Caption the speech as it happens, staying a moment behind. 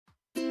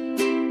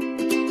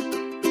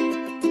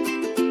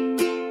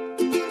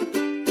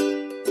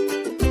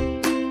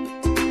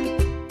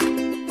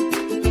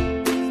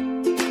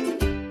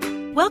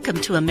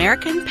Welcome to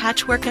American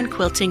Patchwork and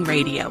Quilting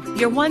Radio,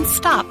 your one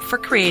stop for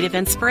creative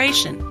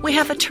inspiration. We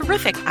have a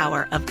terrific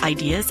hour of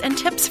ideas and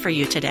tips for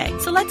you today,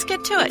 so let's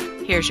get to it.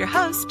 Here's your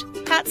host,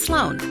 Pat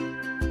Sloan.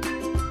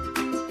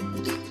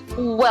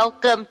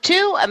 Welcome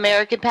to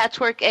American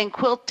Patchwork and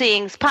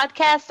Quilting's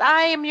podcast.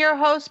 I am your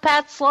host,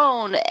 Pat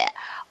Sloan.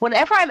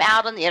 Whenever I'm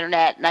out on the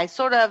internet and I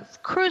sort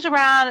of cruise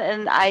around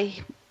and I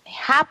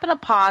happen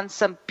upon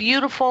some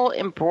beautiful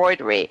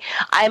embroidery,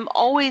 I'm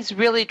always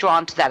really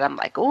drawn to that. I'm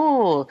like,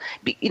 ooh,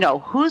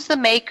 who's the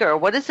maker?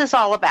 What is this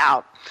all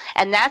about?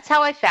 And that's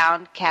how I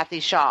found Kathy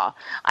Shaw.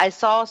 I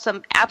saw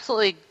some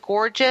absolutely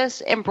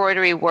gorgeous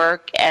embroidery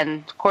work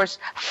and, of course,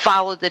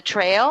 followed the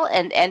trail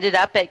and ended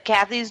up at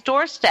Kathy's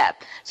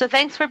doorstep. So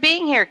thanks for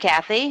being here,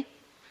 Kathy.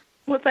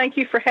 Well, thank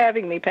you for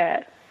having me,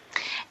 Pat.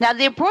 Now,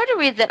 the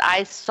embroidery that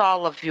I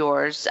saw of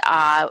yours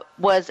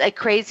was a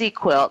crazy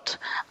quilt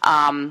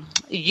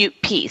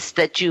piece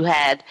that you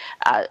had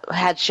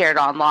shared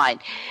online.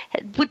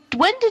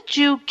 When did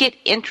you get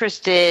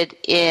interested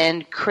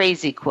in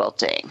crazy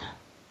quilting?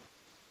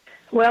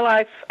 Well,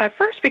 I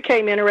first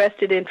became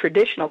interested in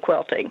traditional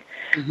quilting,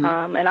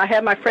 and I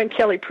have my friend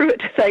Kelly Pruitt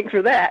to thank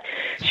for that.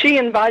 She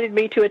invited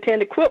me to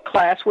attend a quilt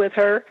class with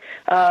her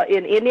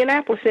in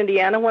Indianapolis,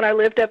 Indiana, when I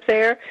lived up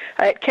there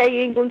at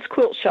Kay England's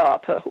Quilt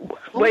Shop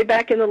way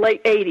back in the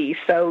late 80s,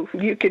 so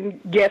you can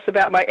guess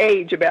about my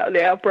age about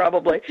now,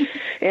 probably.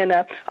 And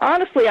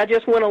honestly, I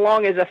just went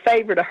along as a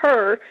favor to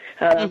her,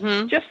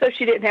 just so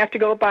she didn't have to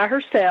go by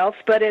herself.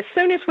 But as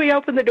soon as we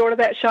opened the door to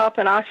that shop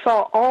and I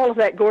saw all of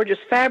that gorgeous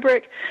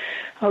fabric,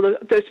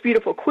 those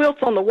beautiful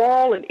quilts on the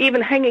wall and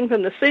even hanging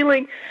from the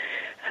ceiling,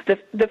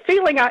 the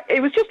feeling,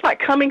 it was just like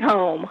coming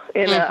home.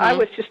 And I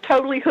was just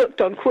totally hooked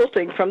on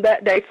quilting from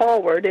that day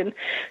forward. And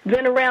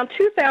then around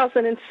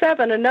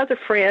 2007, another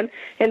friend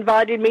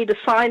invited me to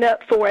sign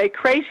up for a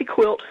Crazy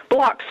Quilt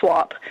block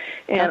swap.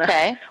 And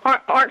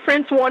aren't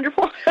friends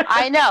wonderful?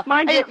 I know.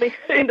 Mine get me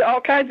into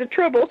all kinds of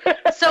trouble.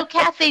 So,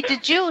 Kathy,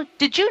 did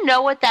you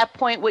know at that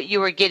point what you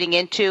were getting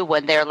into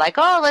when they're like,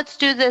 oh, let's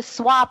do this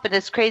swap and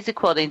this crazy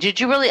quilting? Did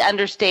you really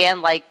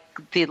understand, like,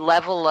 the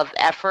level of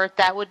effort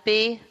that would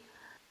be?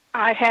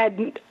 I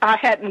hadn't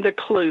a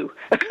clue.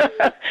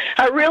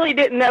 I really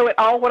didn't know at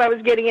all what I was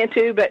getting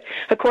into, but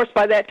of course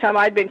by that time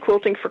I'd been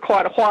quilting for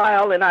quite a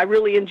while, and I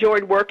really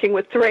enjoyed working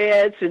with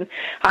threads and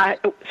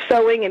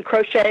sewing and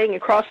crocheting and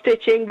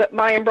cross-stitching, but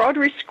my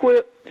embroidery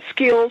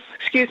skills,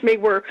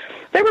 were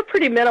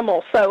pretty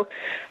minimal. So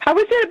I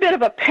was in a bit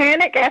of a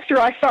panic after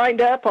I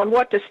signed up on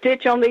what to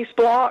stitch on these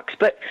blocks,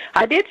 but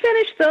I did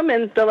finish them,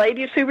 and the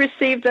ladies who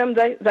received them,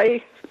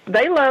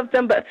 they loved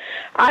them, but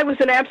I was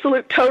an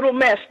absolute total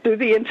mess through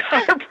the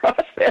entire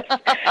process.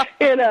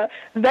 And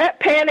that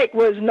panic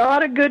was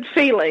not a good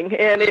feeling,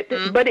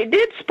 but it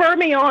did spur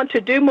me on to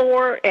do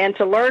more and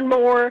to learn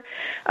more.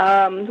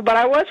 But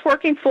I was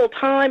working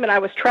full-time, and I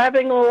was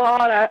traveling a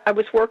lot. I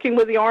was working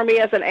with the Army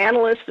as an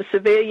analyst, a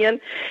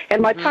civilian,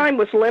 and my time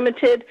was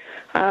limited.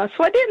 So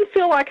I didn't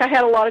feel like I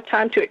had a lot of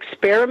time to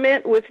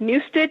experiment with new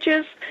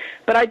stitches,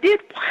 but I did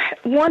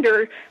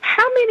wonder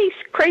how many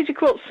crazy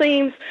quilt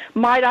seams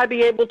might I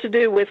be able to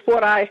do with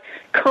what I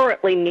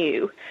currently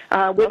knew,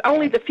 with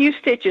only the few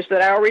stitches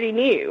that I already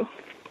knew.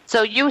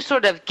 So you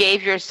sort of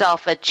gave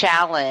yourself a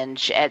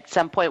challenge at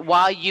some point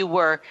while you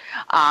were,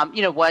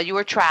 while you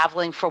were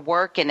traveling for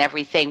work and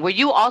everything. Were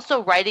you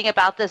also writing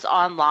about this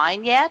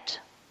online yet?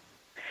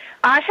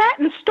 I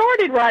hadn't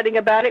started writing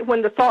about it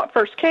when the thought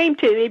first came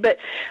to me, but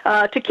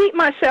to keep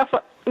myself,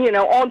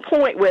 on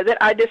point with it,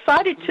 I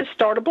decided to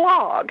start a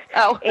blog.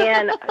 Oh,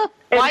 and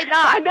why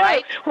not? I know.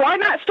 Right? Why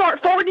not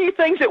start 4 new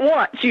things at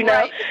once, know?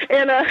 Right.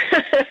 And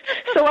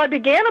so I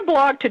began a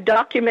blog to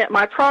document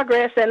my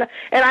progress, and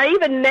I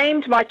even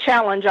named my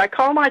challenge. I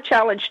call my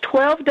challenge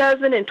 12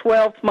 Dozen in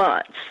 12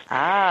 Months.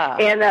 Ah.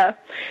 And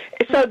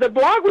so the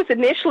blog was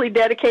initially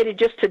dedicated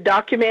just to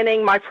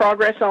documenting my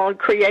progress on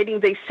creating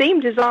these seam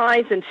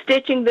designs and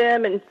stitching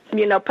them and,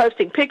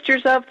 posting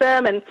pictures of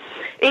them. And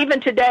even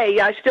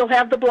today, I still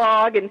have the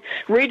blog, and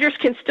readers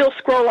can still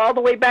scroll all the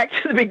way back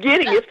to the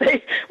beginning if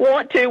they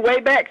want to,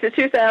 way back to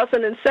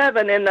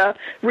 2007, and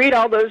read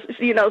all those,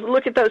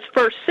 look at those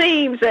first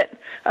seams.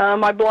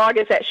 My blog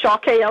is at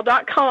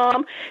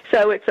shawkl.com,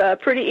 so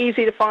it's pretty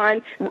easy to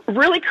find.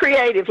 Really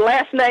creative,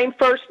 last name,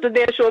 first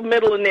initial,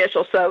 middle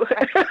initial, so...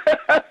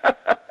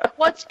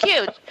 Well, it's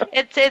cute.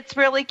 It's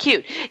really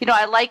cute.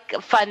 I like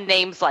fun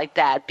names like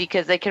that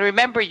because they can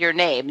remember your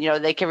name.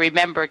 They can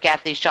remember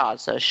Kathy Shaw.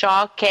 So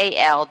Shaw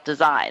KL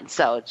Design.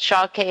 So it's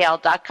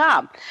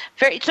shawkl.com.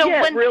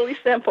 Really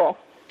simple.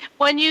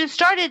 When you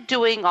started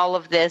doing all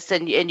of this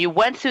and you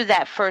went through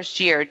that first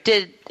year,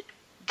 did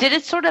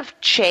it sort of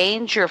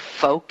change your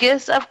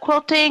focus of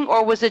quilting,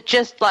 or was it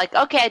just like,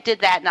 okay, I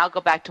did that and I'll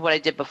go back to what I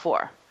did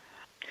before?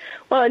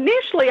 Well,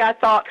 initially I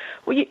thought,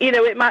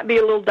 it might be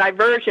a little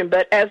diversion,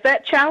 but as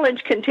that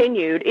challenge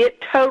continued, it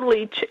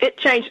totally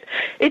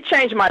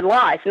changed my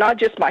life, not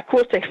just my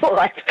quilting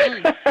life.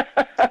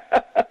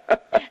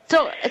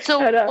 So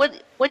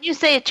when you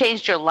say it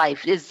changed your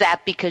life, is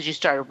that because you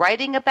started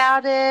writing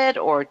about it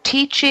or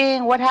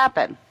teaching? What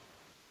happened?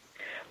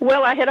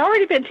 Well, I had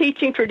already been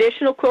teaching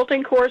traditional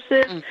quilting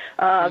courses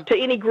to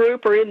any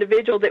group or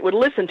individual that would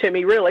listen to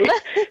me, really.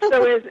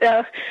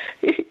 So,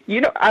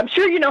 I'm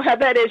sure you know how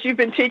that is. You've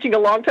been teaching a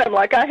long time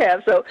like I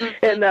have. So,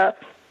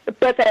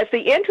 but as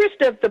the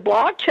interest of the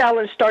blog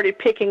challenge started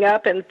picking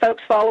up and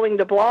folks following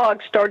the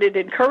blog started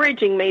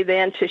encouraging me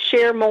then to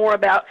share more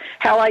about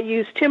how I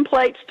use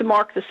templates to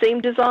mark the seam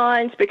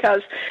designs,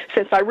 because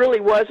since I really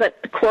wasn't,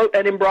 quote,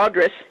 an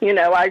embroideress,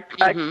 I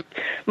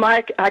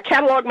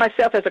catalog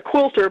myself as a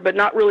quilter but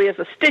not really as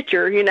a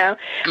stitcher,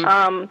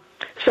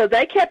 So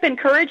they kept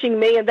encouraging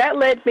me, and that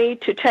led me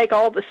to take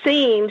all the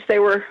seams. They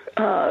were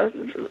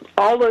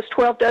all those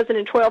 12 dozen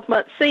and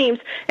 12-month seams,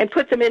 and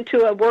put them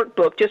into a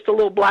workbook, just a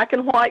little black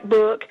and white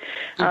book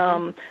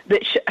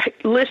that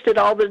listed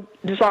all the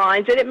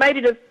designs, and it made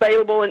it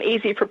available and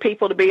easy for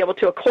people to be able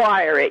to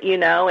acquire it,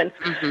 And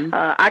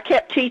I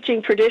kept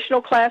teaching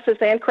traditional classes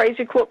and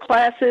Crazy Quilt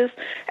classes,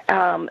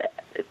 and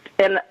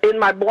in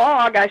my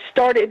blog, I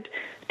started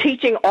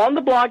teaching on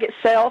the blog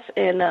itself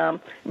in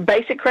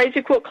basic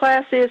Crazy Quilt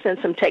classes and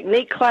some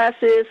technique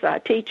classes. I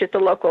teach at the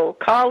local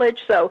college,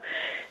 so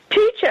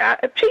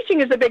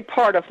teaching is a big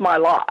part of my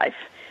life.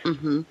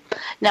 Mm-hmm.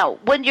 Now,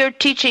 when you're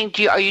teaching,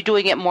 are you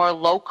doing it more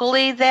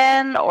locally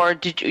then, or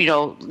did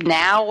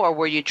now, or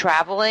were you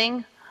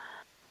traveling?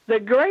 The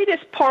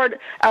greatest part,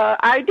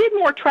 I did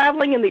more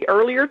traveling in the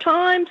earlier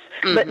times,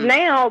 but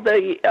now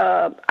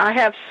I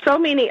have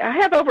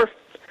over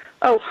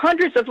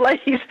hundreds of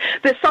ladies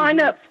that sign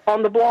up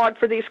on the blog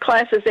for these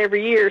classes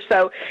every year.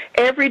 So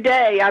every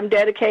day I'm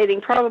dedicating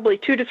probably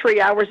 2 to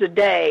 3 hours a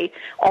day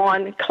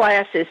on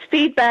classes,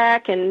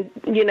 feedback, and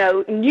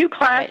new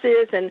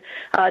classes and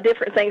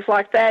different things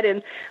like that.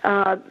 And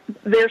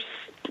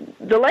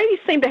the ladies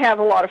seem to have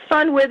a lot of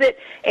fun with it,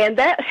 and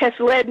that has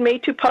led me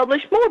to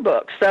publish more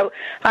books. So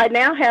I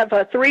now have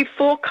 3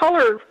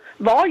 full-color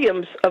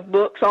volumes of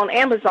books on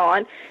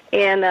Amazon,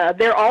 and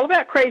they're all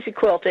about crazy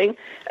quilting,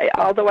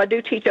 although I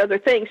do teach other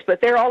things, but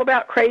they're all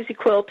about crazy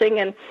quilting.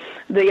 And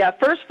the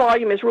first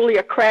volume is really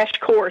a crash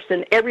course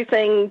in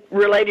everything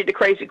related to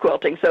crazy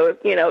quilting. So,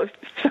 if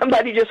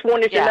somebody just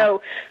wanted to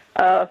know,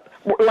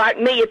 like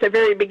me at the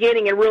very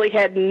beginning and really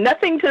had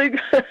nothing to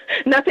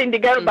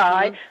go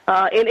by,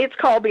 and it's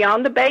called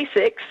Beyond the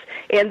Basics.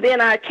 And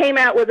then I came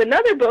out with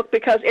another book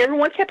because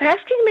everyone kept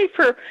asking me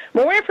for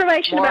more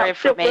information about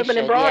silk ribbon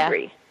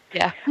embroidery.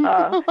 Yeah.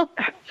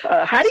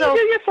 How do you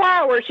do your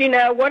flowers?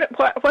 What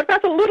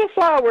about the little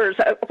flowers?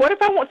 What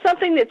if I want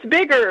something that's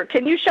bigger?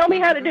 Can you show me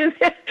how to do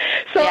that?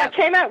 So I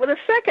came out with a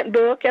second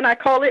book, and I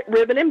call it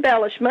Ribbon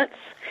Embellishments.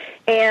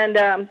 And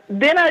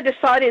then I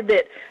decided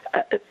that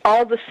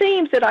all the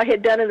seams that I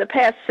had done in the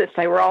past, since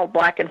they were all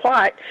black and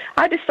white,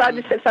 I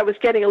decided since I was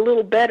getting a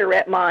little better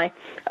at my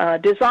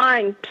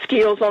design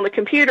skills on the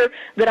computer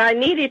that I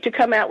needed to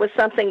come out with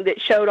something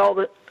that showed all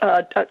the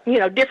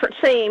different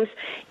seams,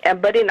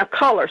 but in a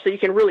color so you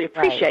can really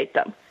appreciate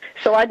them.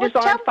 So I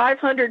designed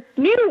 500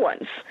 new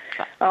ones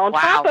on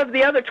top of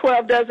the other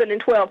 12 dozen in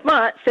 12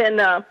 months, and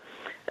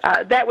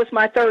that was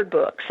my third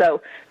book.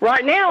 So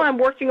right now I'm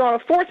working on a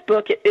fourth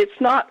book. It's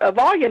not a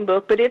volume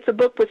book, but it's a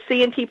book with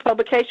C&T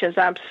Publications.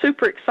 I'm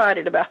super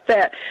excited about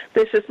that.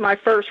 This is my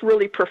first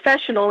really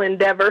professional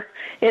endeavor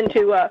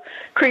into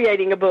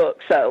creating a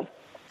book. So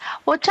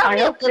I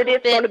hope that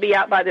it's going to be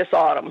out by this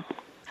autumn.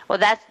 Well,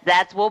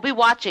 that's we'll be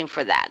watching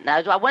for that. Now,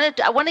 I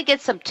want to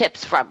get some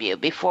tips from you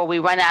before we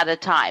run out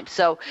of time.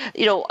 So,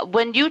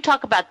 when you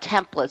talk about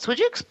templates, would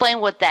you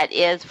explain what that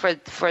is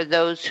for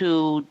those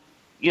who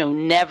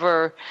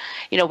never,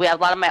 we have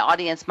a lot of my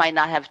audience might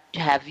not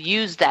have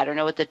used that or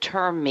know what the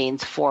term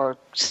means for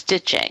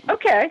stitching.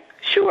 Okay,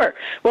 sure.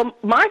 Well,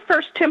 my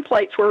first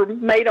templates were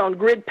made on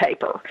grid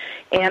paper,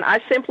 and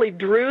I simply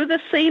drew the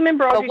seam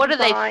embroidery What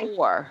design. are they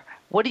for?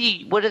 What's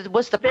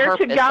the They're purpose?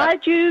 They're to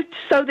guide you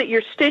so that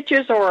your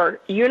stitches are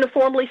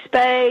uniformly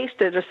spaced,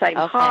 they're the same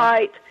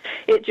height.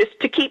 It just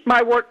to keep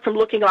my work from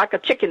looking like a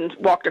chicken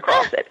walked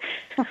across it.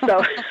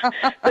 So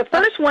the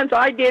first ones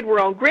I did were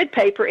on grid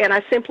paper, and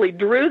I simply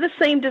drew the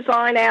seam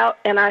design out,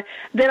 and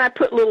then I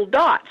put little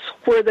dots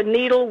where the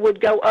needle would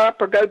go up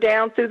or go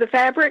down through the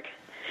fabric.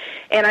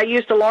 And I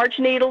used a large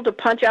needle to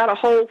punch out a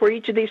hole where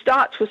each of these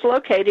dots was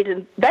located,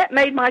 and that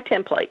made my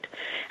template.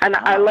 And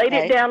I laid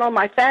it down on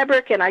my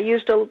fabric, and I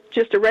used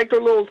just a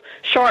regular little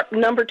sharp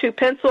number 2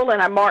 pencil,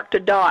 and I marked a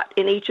dot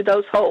in each of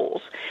those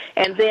holes.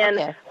 And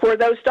then where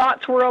those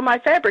dots were on my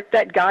fabric,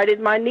 that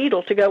guided my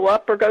needle to go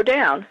up or go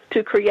down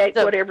to create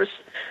whatever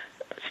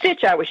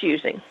stitch I was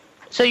using.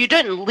 So you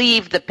didn't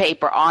leave the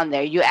paper on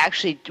there. You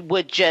actually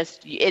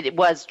it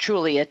was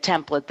truly a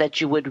template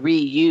that you would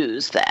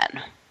reuse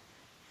then.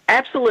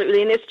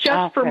 Absolutely, and it's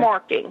just for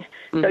marking.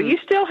 So you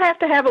still have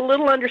to have a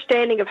little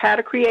understanding of how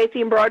to create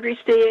the embroidery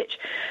stitch,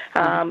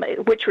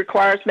 which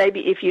requires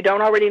maybe, if you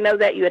don't already know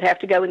that, you would have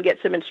to go and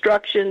get some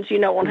instructions,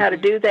 on how to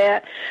do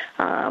that.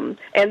 And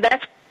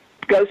that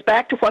goes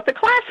back to what the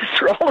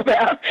classes are all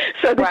about,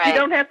 so that you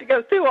don't have to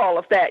go through all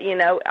of that,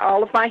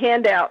 all of my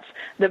handouts.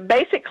 The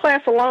basic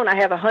class alone, I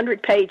have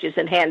 100 pages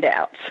in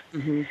handouts.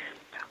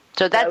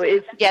 So that's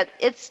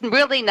it's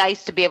really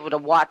nice to be able to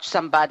watch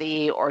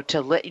somebody or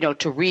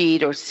to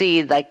read or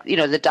see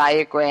the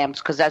diagrams,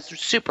 because that's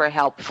super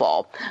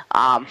helpful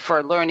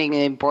for learning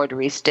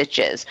embroidery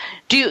stitches.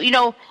 Do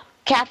you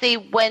Kathy,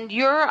 when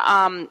you're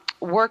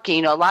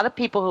working, a lot of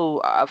people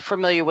who are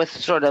familiar with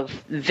sort of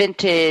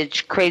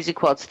vintage crazy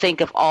quilts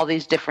think of all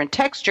these different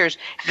textures,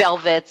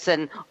 velvets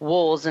and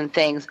wools and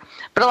things,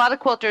 but a lot of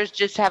quilters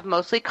just have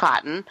mostly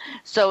cotton.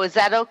 So is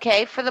that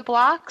okay for the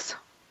blocks?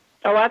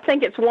 Oh, I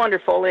think it's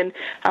wonderful, and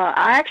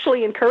I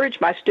actually encourage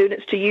my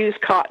students to use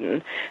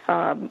cotton.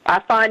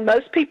 I find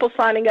most people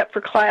signing up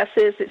for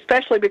classes,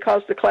 especially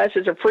because the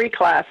classes are free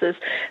classes,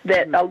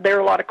 that there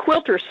are a lot of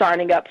quilters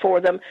signing up for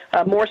them,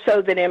 more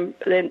so than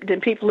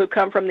people who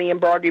come from the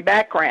embroidery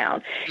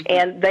background.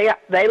 And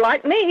they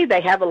like me, they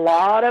have a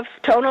lot of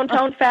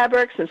tone-on-tone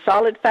fabrics and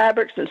solid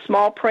fabrics and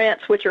small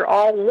prints, which are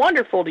all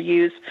wonderful to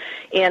use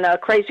in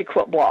crazy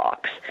quilt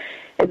blocks.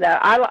 And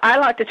I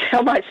like to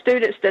tell my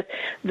students that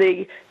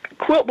the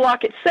quilt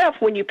block itself,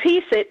 when you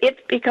piece it,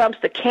 it becomes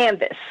the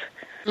canvas.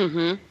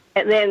 And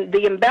then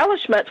the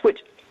embellishments, which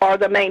are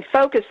the main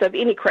focus of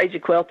any crazy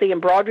quilt, the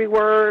embroidery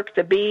work,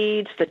 the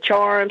beads, the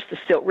charms, the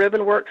silk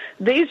ribbon work,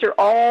 these are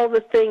all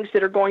the things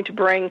that are going to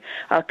bring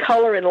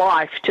color and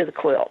life to the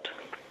quilt.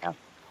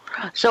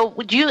 So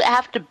would you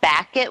have to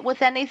back it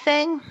with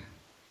anything?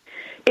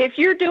 If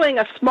you're doing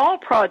a small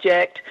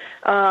project,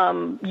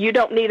 you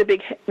don't need a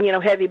big,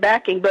 heavy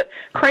backing. But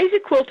crazy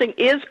quilting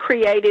is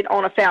created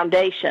on a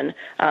foundation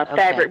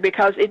fabric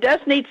because it does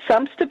need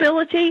some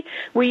stability.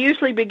 We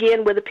usually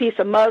begin with a piece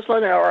of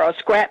muslin or a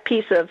scrap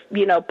piece of,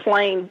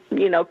 plain,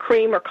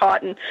 cream or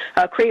cotton,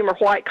 cream or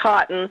white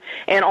cotton,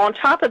 and on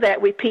top of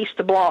that we piece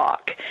the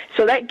block.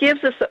 So that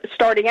gives us,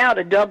 starting out,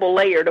 a double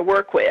layer to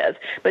work with.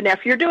 But now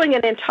if you're doing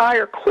an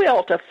entire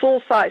quilt, a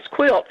full-size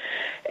quilt,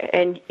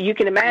 and you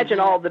can imagine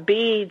all the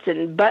beads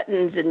and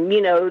buttons and,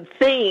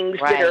 things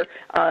that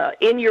are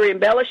in your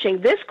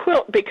embellishing, this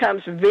quilt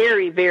becomes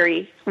very,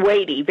 very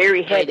weighty,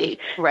 very heavy.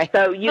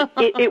 So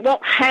it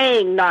won't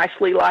hang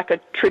nicely like a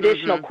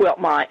traditional quilt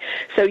might.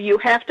 So you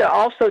have to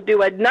also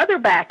do another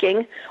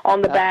backing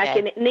on the back,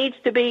 and it needs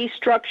to be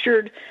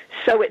structured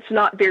so it's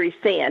not very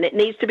thin. It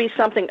needs to be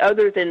something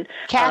other than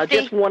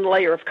just one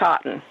layer of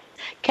cotton.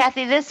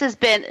 Kathy, this has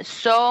been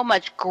so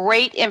much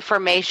great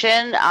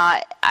information.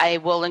 I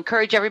will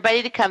encourage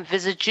everybody to come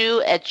visit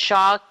you at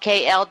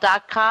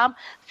shawkl.com.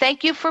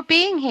 Thank you for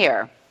being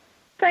here.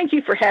 Thank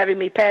you for having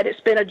me, Pat.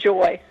 It's been a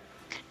joy.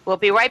 We'll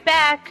be right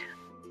back.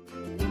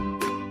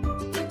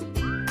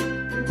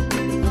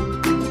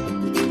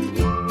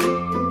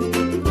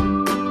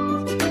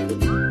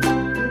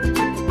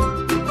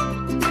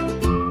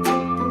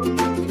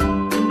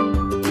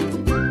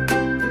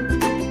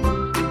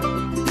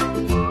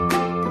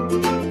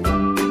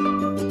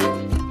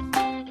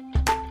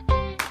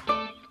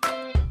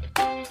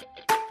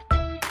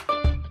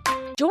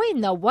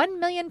 Join the 1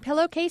 Million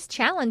Pillowcase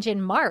Challenge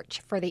in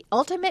March for the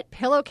ultimate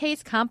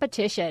pillowcase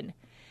competition.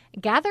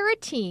 Gather a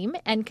team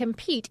and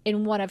compete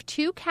in one of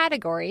 2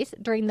 categories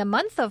during the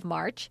month of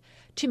March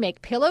to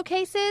make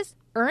pillowcases,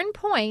 earn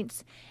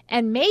points,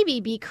 and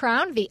maybe be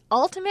crowned the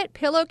ultimate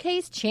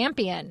pillowcase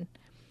champion.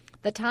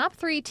 The top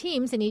 3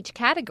 teams in each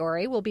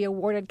category will be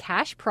awarded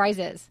cash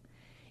prizes.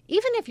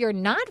 Even if you're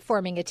not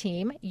forming a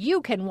team,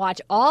 you can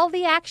watch all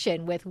the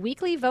action with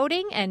weekly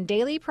voting and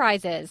daily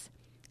prizes.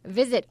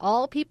 Visit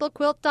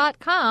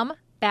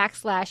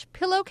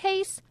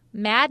allpeoplequilt.com/pillowcase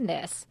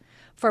madness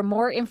for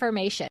more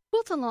information.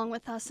 Quilt along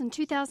with us in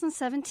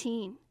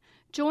 2017.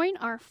 Join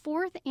our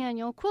 4th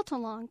annual Quilt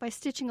Along by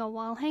stitching a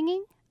wall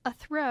hanging, a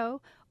throw,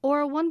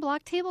 or a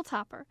 1-block table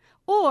topper,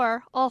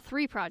 or all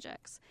 3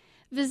 projects.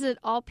 Visit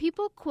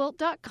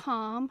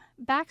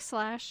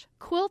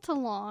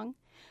allpeoplequilt.com/quiltalong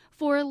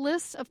for a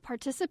list of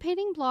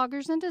participating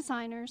bloggers and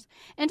designers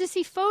and to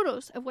see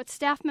photos of what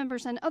staff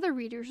members and other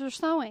readers are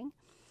sewing.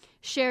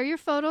 Share your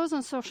photos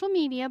on social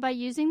media by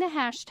using the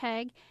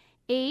hashtag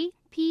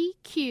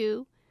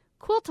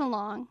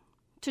APQQuiltalong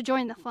to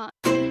join the fun.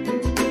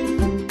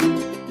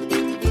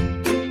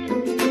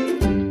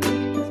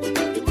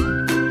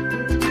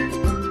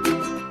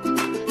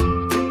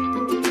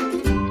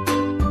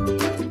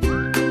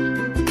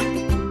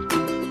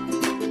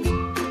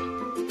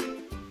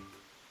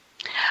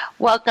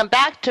 Welcome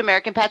back to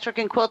American Patchwork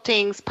and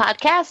Quilting's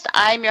podcast.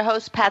 I'm your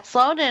host, Pat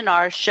Sloan, and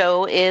our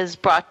show is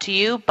brought to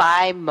you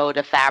by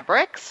Moda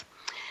Fabrics.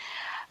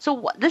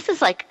 So this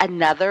is like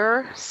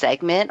another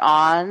segment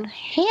on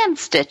hand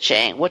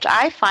stitching, which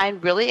I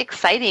find really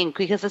exciting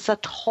because it's a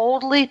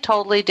totally,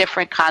 totally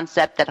different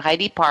concept that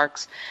Heidi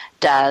Parks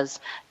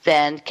does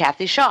than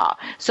Kathy Shaw.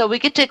 So we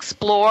get to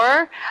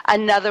explore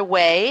another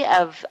way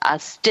of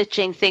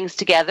stitching things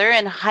together,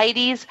 and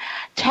Heidi's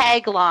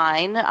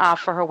tagline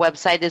for her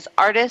website is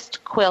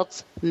Artist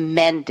Quilts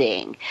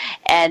Mending.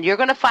 And you're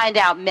going to find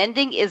out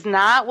mending is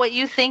not what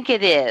you think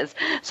it is.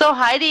 So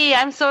Heidi,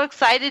 I'm so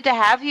excited to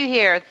have you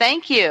here.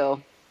 Thank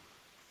you.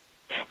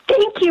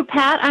 Thank you,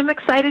 Pat. I'm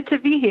excited to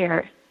be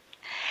here.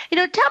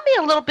 Tell me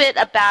a little bit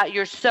about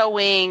your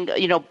sewing,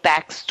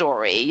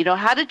 backstory.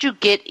 How did you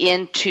get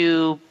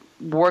into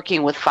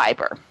working with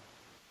fiber?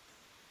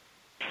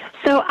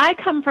 So I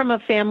come from a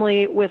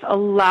family with a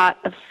lot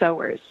of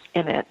sewers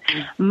in it.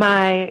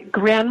 My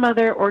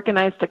grandmother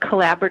organized a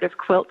collaborative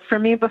quilt for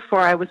me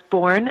before I was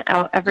born.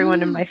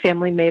 Everyone in my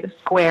family made a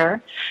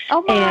square.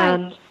 Oh, my.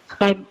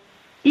 And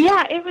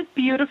yeah, it was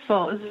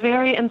beautiful. It was a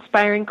very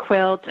inspiring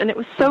quilt, and it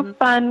was so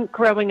fun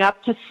growing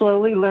up to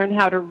slowly learn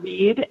how to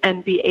read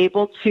and be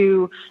able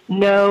to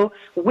know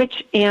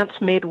which ant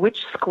made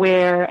which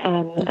square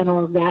and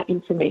all of that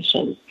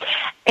information.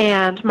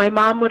 And my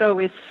mom would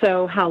always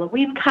sew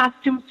Halloween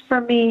costumes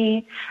for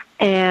me,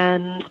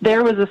 and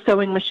there was a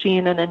sewing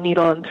machine and a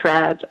needle and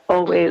thread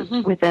always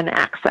within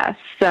access.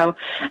 So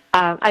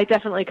I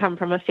definitely come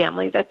from a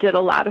family that did a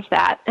lot of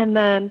that. And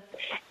then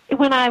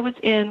when I was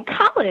in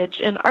college,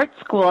 in art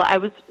school, I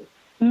was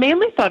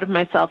mainly thought of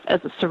myself as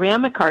a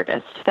ceramic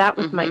artist. That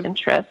was my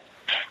interest.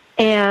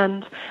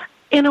 And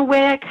in a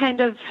way, I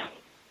kind of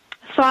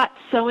thought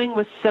sewing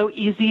was so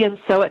easy and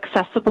so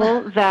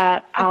accessible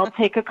that I'll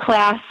take a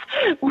class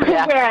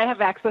where I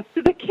have access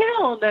to the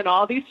kiln and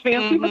all these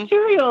fancy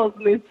materials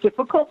and these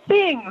difficult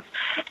things.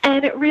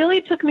 And it really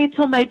took me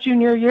till my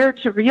junior year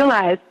to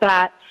realize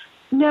that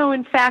no,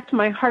 in fact,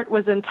 my heart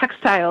was in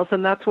textiles,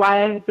 and that's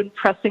why I had been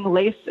pressing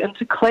lace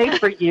into clay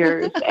for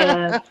years.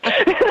 And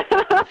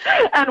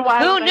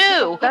why Who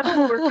knew? I took a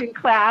metalworking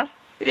class.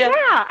 Yeah,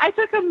 I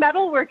took a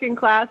metalworking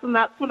class, and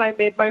that's when I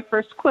made my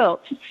first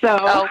quilt.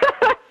 So,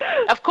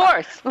 of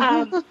course.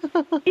 Yeah,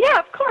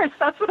 of course.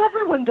 That's what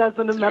everyone does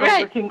in a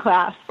metalworking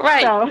class.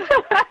 Right.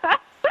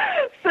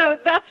 So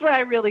that's where I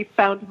really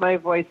found my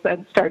voice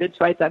and started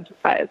to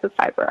identify as a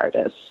fiber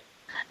artist.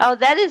 Oh,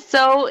 that is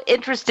so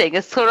interesting.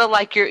 It's sort of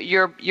like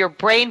your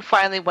brain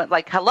finally went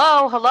like,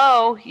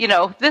 hello, you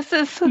know, this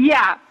is...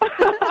 Yeah.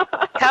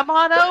 Come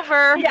on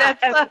over.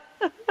 Yeah.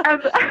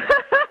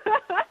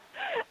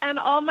 And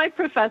all my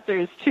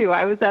professors, too.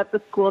 I was at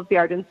the School of the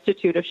Art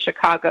Institute of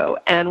Chicago,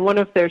 and one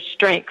of their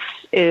strengths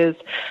is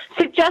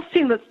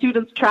suggesting that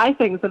students try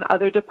things in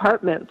other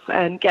departments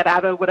and get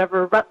out of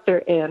whatever rut they're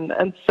in.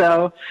 And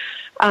so,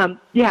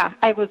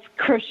 I was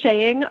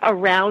crocheting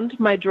around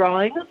my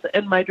drawings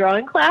in my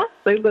drawing class,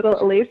 a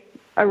little lace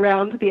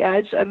around the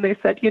edge, and they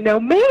said,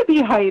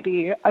 maybe,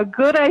 Heidi, a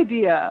good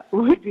idea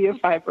would be a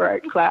fiber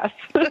art class.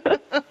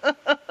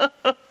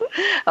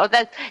 Oh,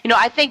 that's,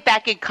 I think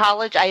back in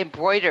college I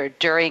embroidered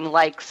during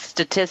like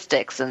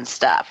statistics and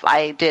stuff.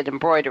 I did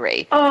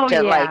embroidery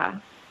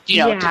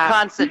to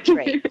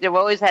concentrate. We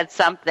always had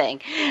something.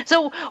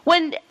 So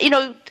when,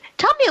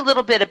 tell me a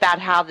little bit about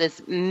how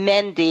this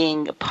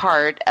mending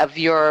part of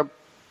your,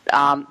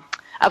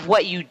 of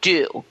what you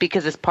do,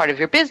 because it's part of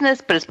your business,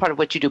 but it's part of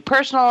what you do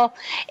personal.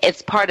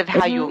 It's part of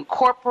how you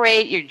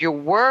incorporate your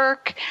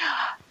work.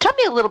 Tell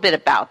me a little bit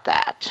about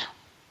that.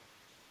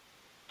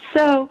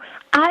 So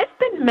I've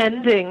been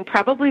mending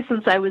probably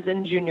since I was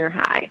in junior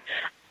high.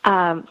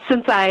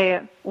 Since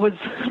I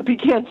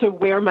began to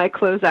wear my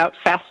clothes out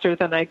faster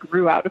than I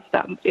grew out of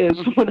them is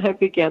when I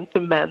began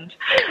to mend.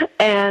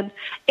 And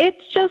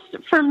it's just,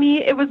 for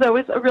me, it was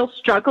always a real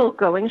struggle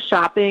going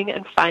shopping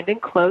and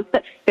finding clothes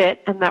that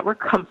fit and that were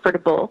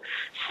comfortable.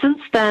 Since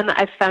then,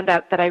 I've found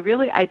out that I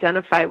really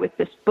identify with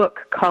this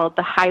book called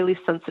The Highly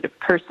Sensitive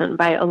Person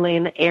by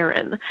Elaine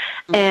Aron.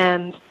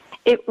 And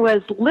it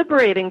was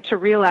liberating to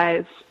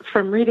realize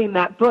from reading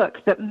that book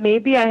that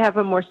maybe I have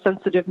a more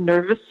sensitive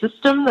nervous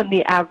system than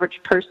the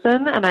average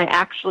person, and I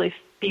actually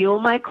feel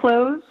my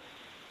clothes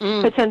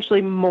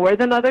potentially more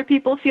than other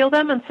people feel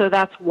them, and so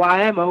that's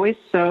why I'm always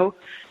so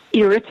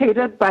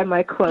irritated by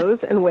my clothes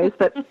in ways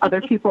that other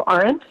people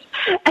aren't.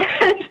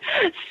 And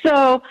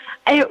so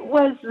it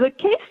was the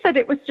case that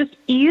it was just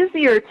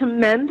easier to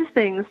mend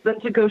things than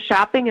to go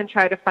shopping and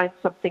try to find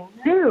something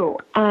new.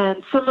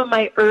 And some of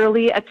my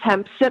early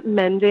attempts at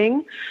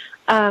mending,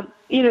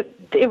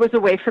 it was a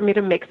way for me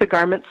to make the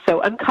garments so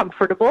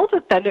uncomfortable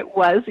that then it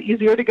was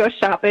easier to go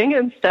shopping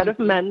instead of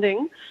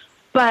mending.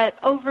 But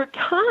over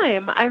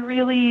time, I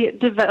really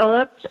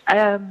developed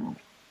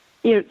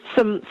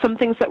some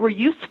things that were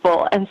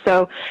useful. And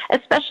so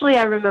especially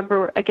I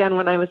remember, again,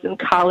 when I was in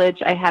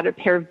college, I had a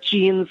pair of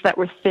jeans that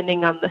were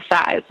thinning on the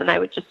thighs, and I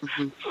would just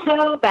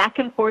sew back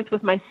and forth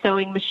with my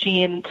sewing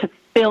machine to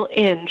fill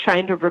in,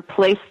 trying to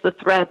replace the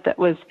thread that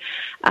was,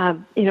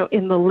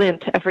 in the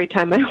lint every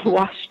time I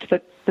washed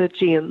the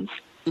jeans.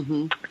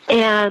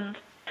 And,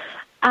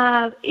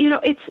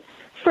 it's,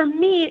 for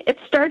me, it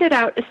started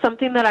out as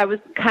something that I was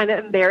kind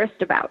of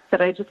embarrassed about,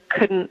 that I just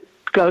couldn't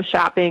go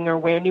shopping or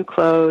wear new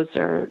clothes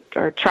or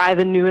try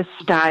the newest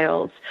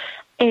styles.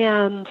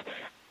 And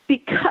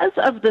because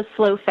of the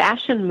slow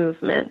fashion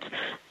movement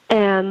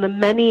and the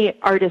many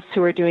artists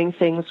who are doing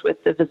things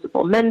with the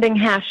visible mending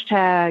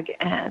hashtag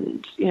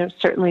and,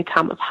 certainly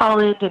Tom of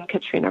Holland and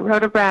Katrina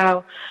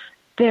Rodebrow,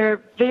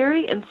 they're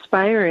very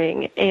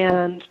inspiring,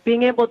 and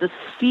being able to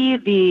see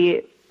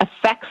the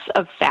effects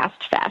of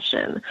fast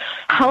fashion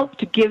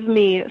helped give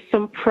me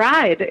some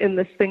pride in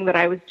this thing that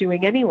I was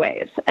doing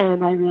anyways.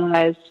 And I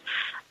realized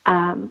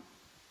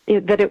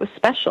that it was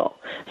special.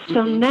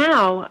 So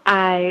now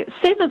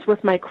same as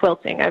with my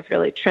quilting, I've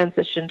really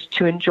transitioned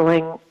to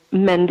enjoying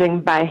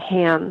mending by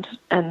hand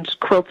and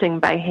quilting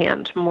by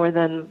hand more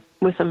than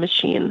with a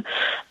machine.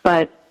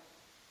 But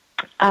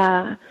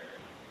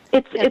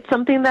it's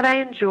something that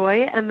I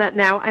enjoy, and that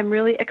now I'm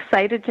really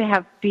excited to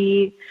have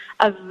be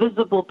a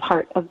visible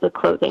part of the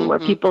clothing where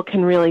people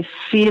can really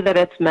see that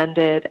it's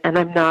mended, and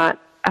I'm not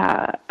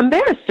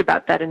embarrassed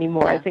about that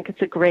anymore. I think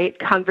it's a great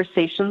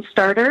conversation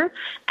starter,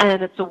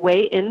 and it's a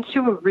way into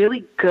a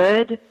really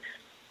good,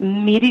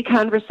 meaty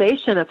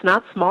conversation. It's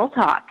not small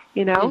talk,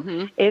 you know?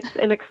 It's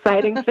an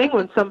exciting thing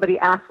when somebody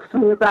asks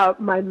me about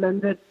my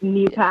mended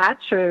knee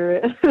patch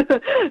or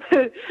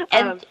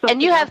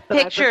and you have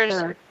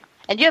pictures.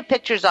 And you have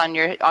pictures on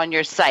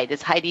your site.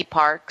 It's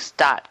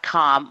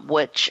HeidiParks.com,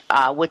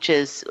 which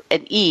is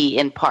an E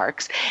in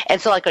Parks. And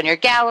so, like on your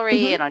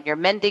gallery and on your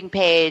mending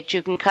page,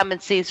 you can come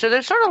and see. So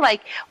there's sort of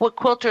like what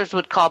quilters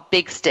would call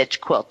big stitch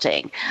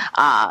quilting.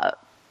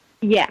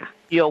 You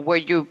know, where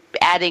you're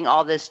adding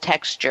all this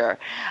texture,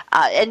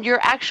 and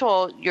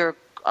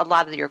a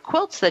lot of your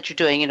quilts that you're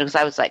doing, you know, because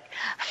I was like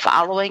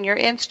following your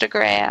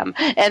Instagram.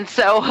 And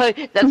so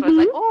that's why I was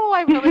like, oh,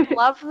 I really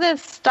love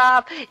this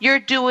stuff. You're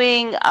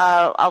doing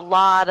a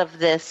lot of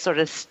this sort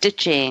of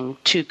stitching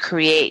to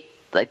create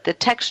like the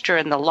texture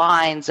and the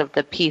lines of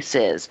the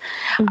pieces.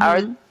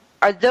 Are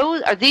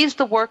these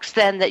the works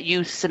then that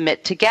you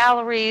submit to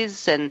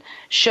galleries and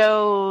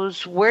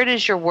shows? Where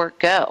does your work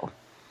go?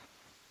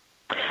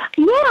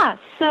 Yeah,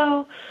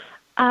 so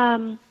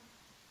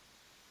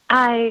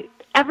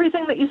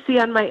everything that you see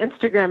on my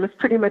Instagram is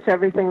pretty much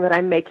everything that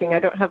I'm making. I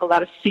don't have a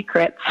lot of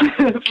secrets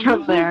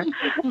from there.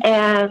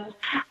 And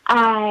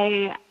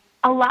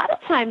a lot of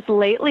times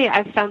lately,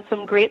 I've found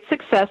some great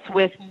success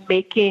with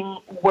making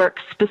work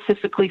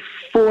specifically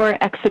for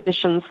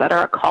exhibitions that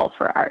are a call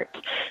for art.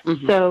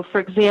 So, for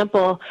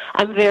example,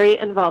 I'm very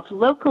involved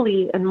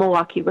locally in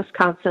Milwaukee,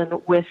 Wisconsin,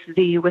 with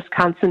the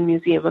Wisconsin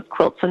Museum of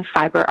Quilts and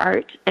Fiber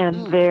Art,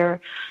 and their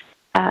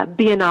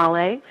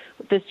Biennale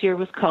this year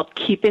was called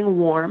Keeping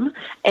Warm,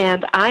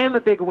 and I am a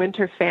big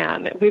winter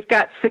fan. We've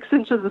got 6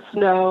 inches of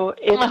snow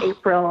in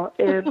April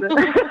in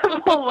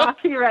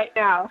Milwaukee right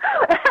now,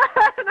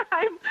 and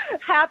I'm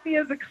happy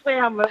as a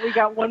clam that we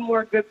got one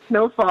more good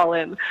snowfall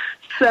in.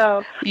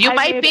 So you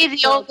might be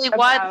the only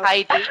one,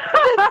 Heidi.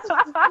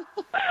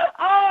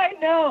 I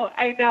know.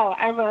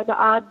 I'm an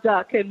odd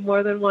duck in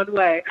more than one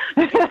way.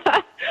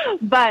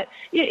 But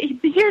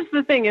here's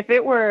the thing: if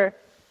it were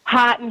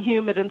hot and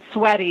humid and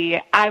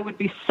sweaty, I would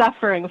be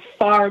suffering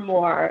far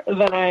more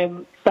than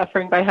I'm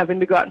suffering by having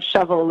to go out and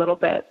shovel a little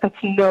bit. That's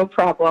no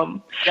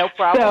problem. No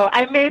problem. So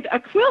I made a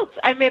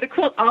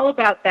quilt all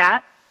about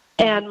that.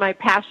 And my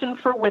passion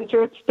for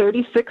winter, it's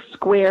 36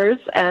 squares,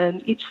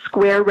 and each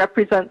square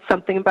represents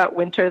something about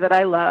winter that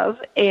I love.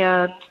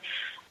 And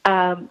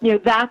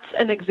that's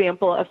an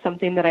example of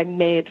something that I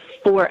made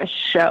for a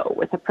show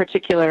with a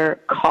particular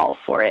call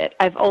for it.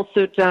 I've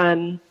also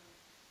done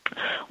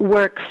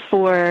work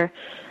for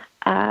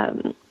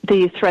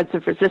the Threads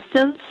of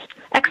Resistance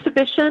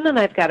exhibition, and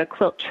I've got a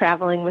quilt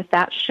traveling with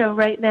that show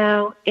right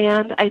now.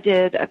 And I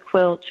did a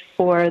quilt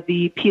for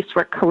the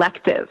Piecework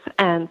Collective,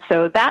 and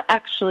so that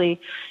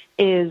actually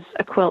is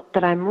a quilt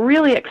that I'm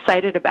really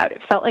excited about.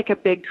 It felt like a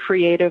big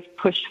creative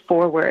push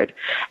forward,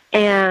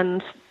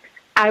 and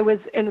I was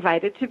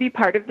invited to be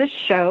part of this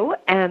show,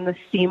 and the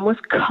theme was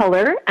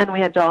color, and we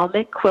had to all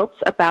make quilts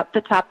about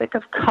the topic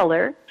of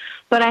color.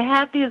 But I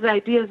had these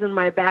ideas in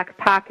my back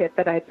pocket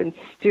that I'd been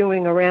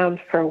stewing around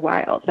for a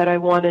while, that I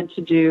wanted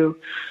to do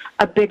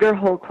a bigger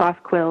whole cloth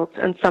quilt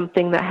and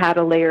something that had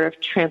a layer of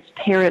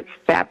transparent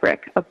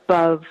fabric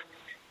above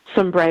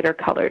some brighter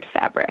colored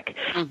fabric.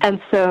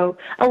 And so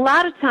a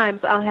lot of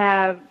times I'll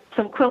have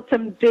some quilts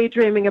I'm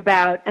daydreaming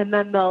about, and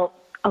then they'll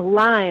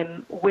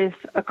align with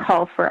a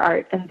call for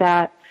art, and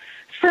that,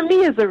 for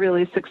me, is a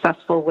really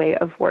successful way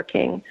of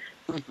working.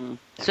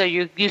 So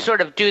you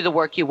sort of do the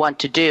work you want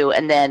to do,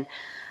 and then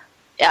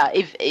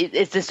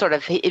if this sort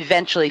of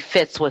eventually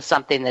fits with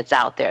something that's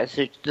out there,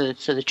 so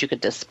that you could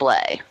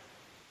display.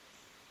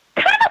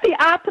 Kind of the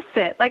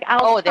opposite. Like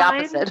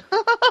opposite.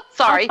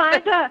 Sorry.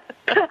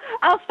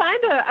 I'll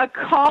find a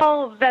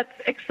call that's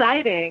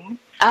exciting.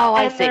 Oh,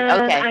 I see.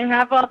 Okay. I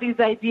have all these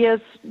ideas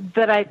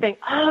that I think,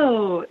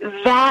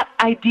 that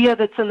idea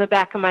that's in the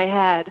back of my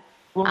head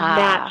will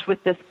match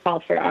with this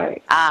call for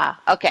art.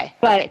 Okay.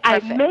 But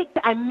okay,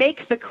 I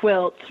make the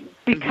quilt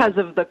because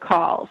of the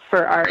call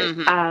for art.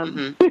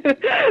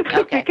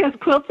 Because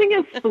quilting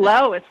is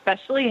slow,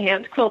 especially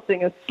hand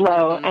quilting is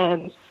slow,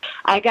 and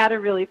I got to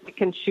really pick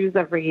and choose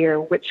every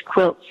year which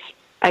quilts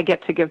I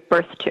get to give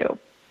birth to.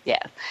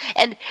 Yes.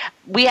 And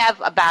we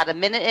have about a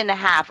minute and a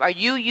half. Are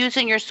you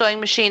using your sewing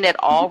machine at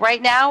all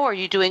right now, or are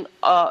you doing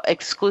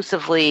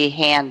exclusively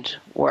hand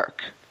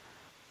work?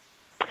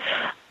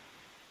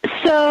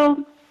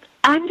 So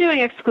I'm doing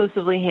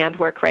exclusively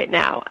handwork right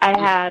now. I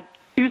had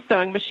 2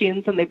 sewing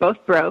machines, and they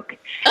both broke.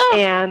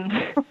 And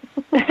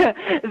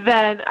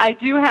then I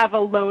do have a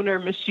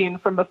loaner machine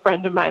from a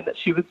friend of mine that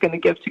she was going to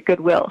give to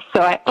Goodwill.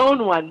 So I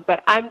own one,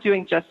 but I'm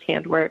doing just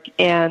handwork.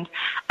 And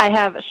I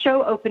have a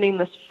show opening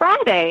this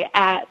Friday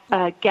at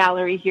a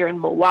gallery here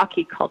in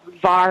Milwaukee called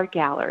VAR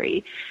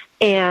Gallery.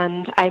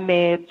 And I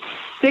made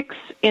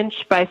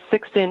 6-inch by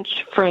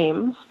 6-inch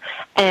frames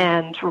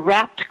and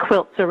wrapped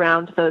quilts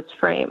around those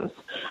frames.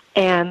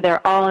 And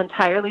they're all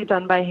entirely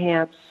done by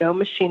hand, no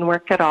machine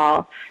work at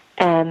all.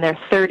 And there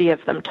are 30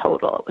 of them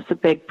total. It was a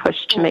big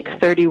push to make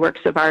 30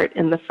 works of art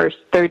in the first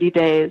 30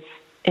 days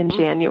in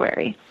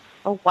January.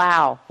 Oh,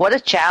 wow. What a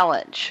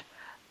challenge.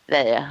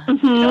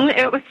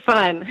 It was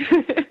fun.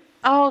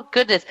 Oh,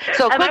 goodness.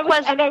 So, quick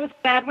question. And I was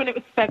sad when it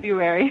was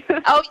February.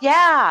 Oh,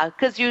 yeah,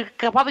 because you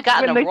probably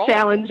got in a roll. When the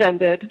challenge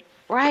ended.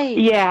 Right.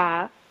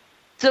 Yeah.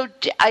 So,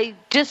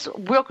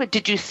 real quick,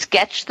 did you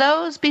sketch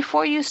those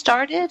before you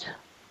started?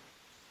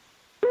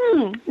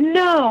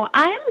 No,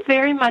 I am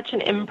very much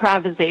an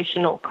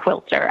improvisational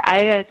quilter.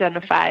 I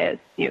identify as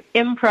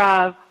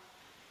improv,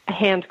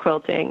 hand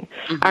quilting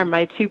are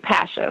my two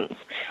passions.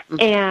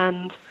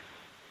 And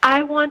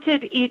I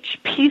wanted each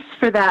piece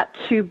for that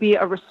to be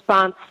a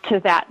response to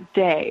that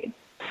day.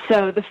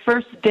 So the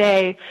first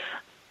day,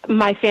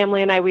 my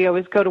family and I, we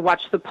always go to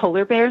watch the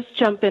polar bears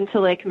jump into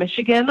Lake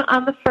Michigan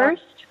on the 1st.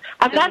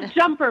 I'm not a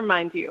jumper,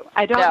 mind you.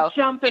 I don't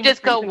jump in you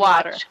just go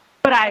watch. Water.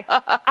 But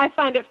I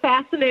find it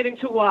fascinating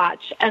to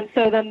watch. And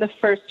so then the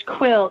first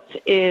quilt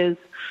is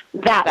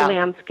that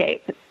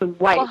landscape. It's the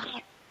white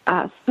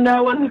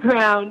snow on the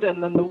ground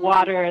and then the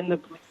water and the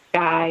blue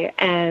sky.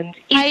 And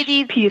each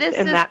Heidi, piece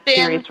in that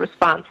series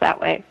responds that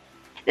way.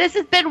 This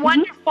has been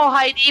wonderful,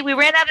 Heidi. We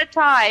ran out of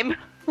time.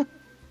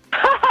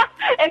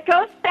 It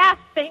goes fast.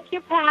 Thank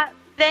you, Pat.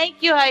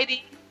 Thank you,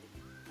 Heidi.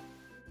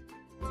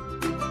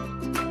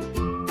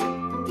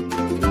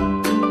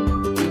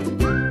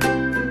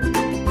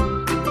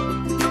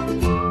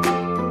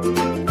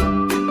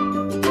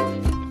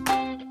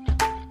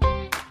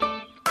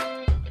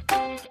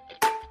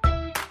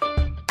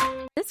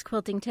 This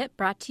quilting tip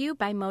brought to you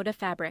by Moda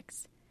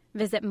Fabrics.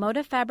 Visit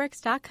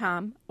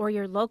modafabrics.com or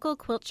your local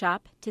quilt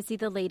shop to see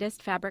the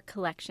latest fabric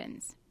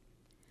collections.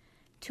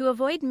 To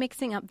avoid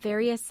mixing up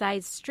various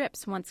size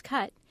strips once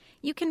cut,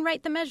 you can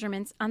write the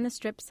measurements on the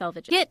strip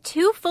selvages. Get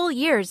 2 full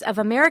years of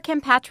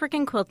American Patchwork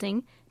and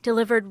Quilting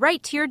delivered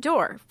right to your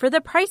door for the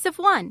price of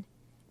 1.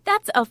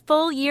 That's a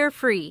full year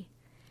free.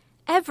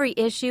 Every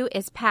issue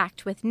is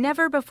packed with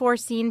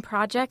never-before-seen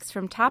projects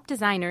from top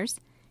designers,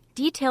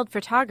 detailed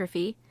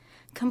photography,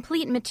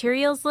 complete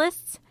materials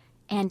lists,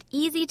 and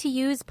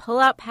easy-to-use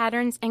pull-out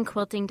patterns and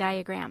quilting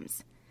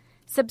diagrams.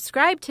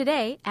 Subscribe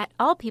today at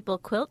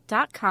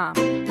allpeoplequilt.com.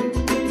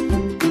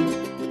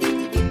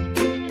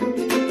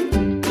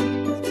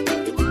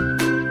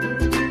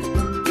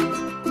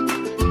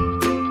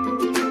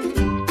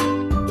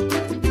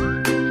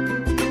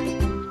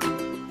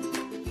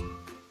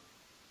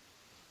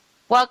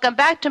 Welcome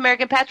back to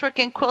American Patchwork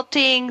and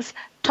Quilting's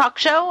talk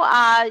show.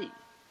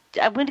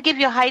 I'm going to give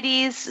you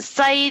Heidi's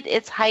site.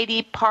 It's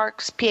Heidi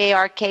Parkes,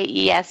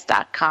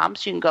 PARKES.com,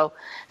 so you can go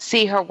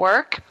see her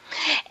work.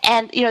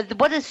 And,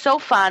 what is so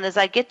fun is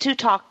I get to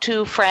talk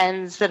to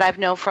friends that I've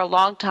known for a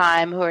long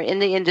time who are in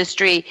the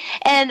industry.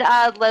 And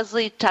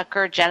Leslie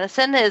Tucker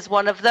Jennison is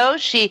one of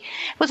those. She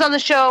was on the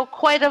show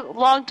quite a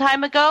long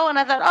time ago, and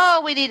I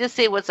thought, we need to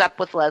see what's up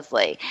with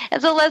Leslie.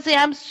 And so, Leslie,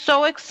 I'm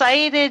so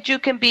excited you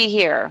can be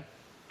here.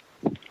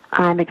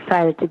 I'm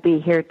excited to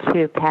be here,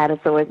 too, Pat.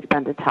 It's always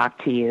fun to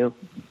talk to you.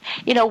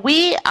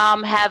 We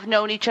have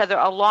known each other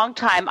a long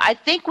time. I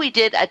think we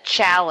did a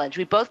challenge.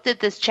 We both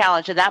did this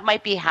challenge, and that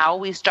might be how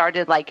we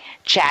started,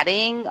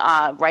 chatting,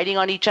 writing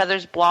on each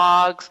other's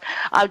blogs.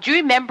 Do you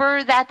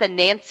remember that, the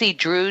Nancy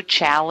Drew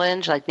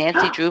challenge,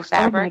 Nancy Drew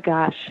fabric? Oh,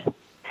 my gosh.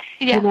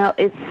 Yeah.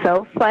 It's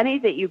so funny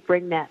that you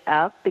bring that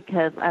up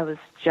because I was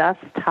just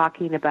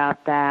talking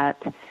about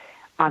that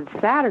on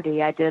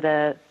Saturday. I did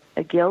a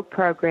guild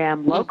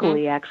program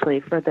locally, actually,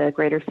 for the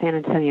Greater San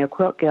Antonio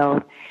Quilt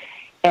Guild,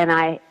 and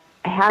I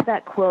have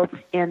that quilt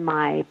in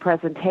my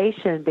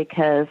presentation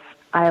because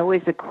I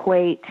always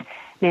equate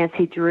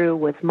Nancy Drew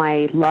with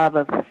my love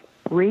of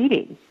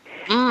reading.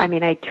 I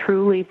mean, I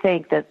truly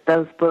think that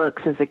those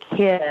books as a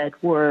kid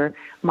were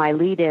my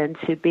lead-in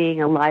to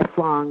being a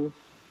lifelong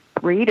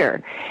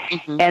reader.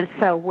 And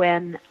so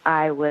when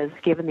I was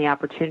given the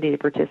opportunity to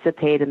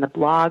participate in the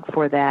blog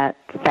for that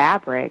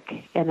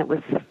fabric, and it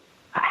was,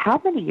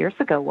 how many years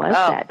ago was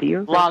that? Do you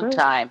remember? Long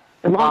time.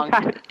 A long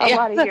time. A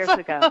lot of years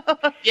ago.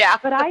 Yeah.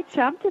 But I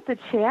jumped at the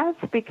chance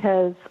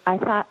because I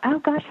thought, oh,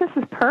 gosh, this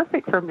is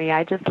perfect for me.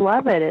 I just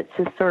love it. It's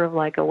just sort of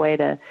like a way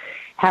to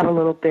have a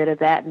little bit of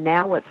that. And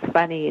now what's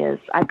funny is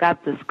I've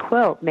got this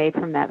quilt made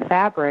from that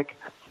fabric,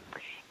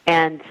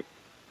 and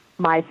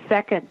my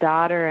second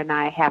daughter and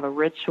I have a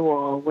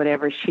ritual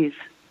whenever she's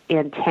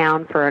in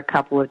town for a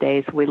couple of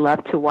days. We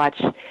love to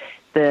watch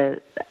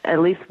at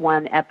least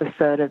one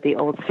episode of the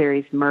old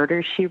series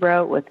Murder, She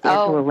Wrote with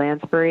Angela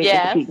Lansbury.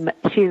 Yes. And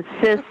she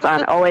insists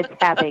on always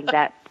having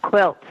that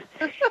quilt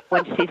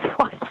when she's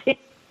watching.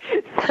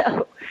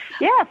 So,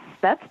 yes,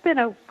 that's been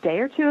a day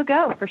or two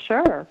ago for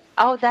sure.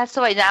 Oh, that's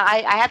the way. Now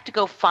I have to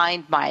go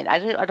find mine.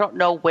 I don't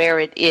know where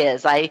it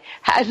is.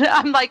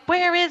 I'm like,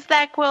 where is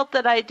that quilt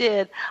that I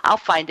did? I'll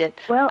find it.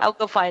 Well, I'll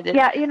go find it.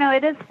 Yeah,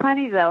 it is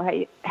funny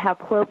though how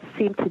quilts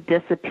seem to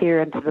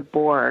disappear into the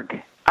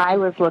Borg. I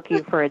was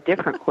looking for a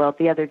different quilt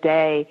the other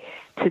day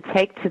to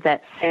take to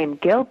that same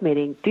guild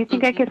meeting. Do you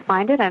think I could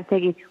find it? I'm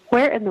thinking,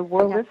 where in the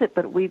world is it?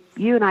 But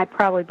you and I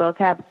probably both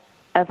have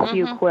a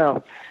few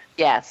quilts.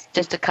 Yes,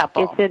 just a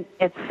couple.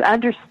 It's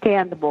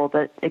understandable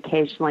that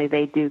occasionally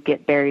they do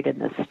get buried in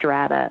the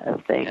strata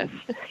of things.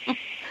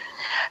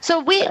 So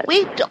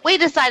we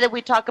decided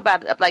we'd talk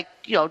about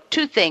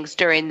two things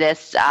during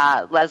this,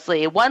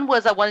 Leslie. One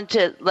was I wanted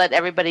to let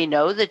everybody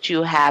know that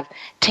you have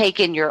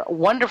taken your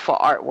wonderful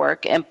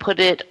artwork and put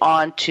it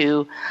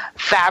onto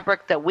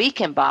fabric that we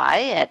can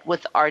buy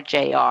with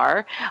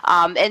RJR.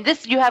 And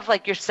this, you have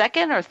your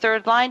second or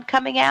third line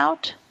coming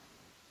out?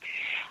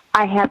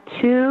 I have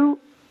 2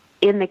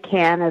 in the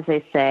can, as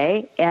they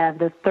say, and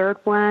the third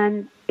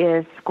one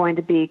is going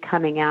to be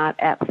coming out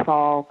at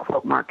Fall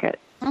Quilt Market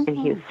in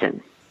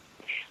Houston.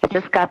 I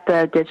just got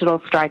the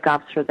digital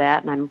strike-offs for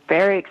that, and I'm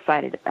very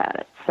excited about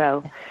it.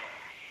 So,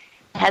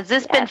 has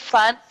this been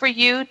fun for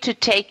you to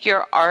take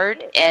your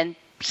art and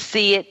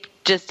see it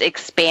just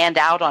expand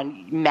out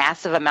on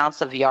massive amounts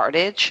of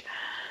yardage?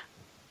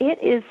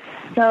 It is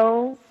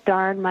so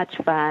darn much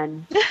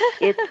fun.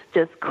 It's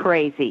just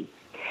crazy.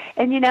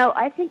 And,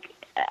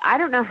 I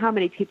don't know how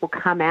many people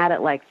come at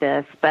it like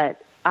this,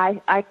 but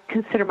I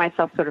consider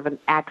myself sort of an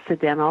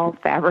accidental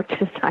fabric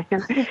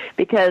designer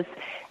because,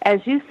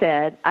 as you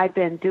said, I've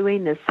been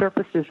doing this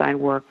surface design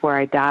work where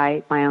I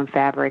dye my own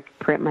fabric,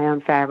 print my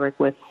own fabric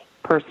with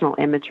personal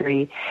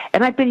imagery,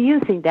 and I've been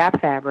using that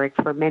fabric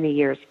for many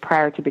years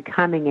prior to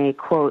becoming a,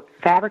 quote,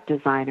 fabric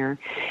designer,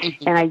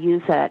 and I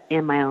use that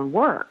in my own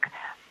work.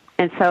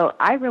 And so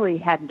I really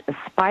hadn't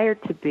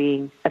aspired to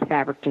being a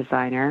fabric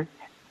designer.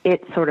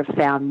 It sort of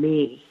found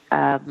me.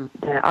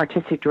 The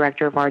artistic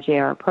director of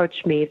RJR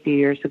approached me a few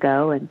years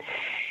ago and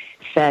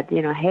said,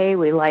 hey,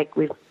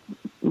 we've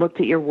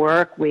looked at your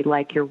work. We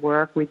like your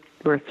work.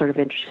 We're sort of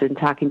interested in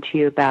talking to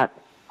you about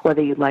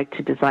whether you'd like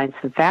to design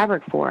some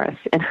fabric for us.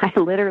 And I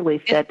literally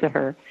said to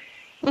her,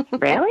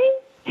 really?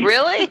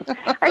 Really?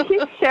 Are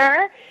you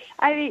sure?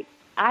 I mean,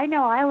 I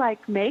know I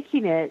like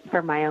making it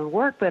for my own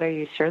work, but are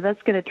you sure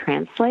that's going to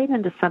translate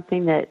into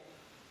something that,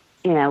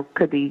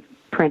 could be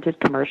printed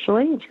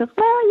commercially? And she goes,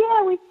 well,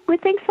 yeah, we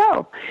think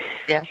so.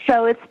 Yeah.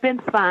 So it's been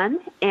fun,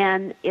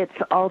 and it's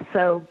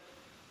also,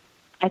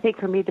 I think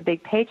for me, the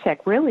big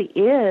paycheck really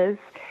is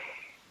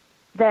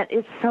that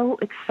it's so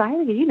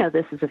exciting.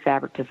 This is a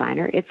fabric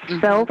designer. It's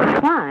so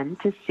fun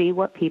to see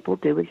what people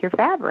do with your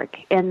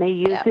fabric, and they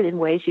use it in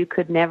ways you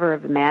could never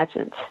have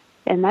imagined.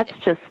 And that's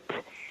just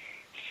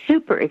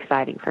super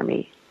exciting for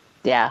me.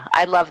 Yeah,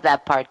 I love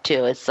that part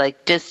too. It's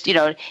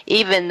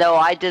even though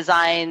I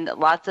design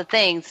lots of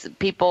things,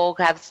 people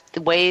have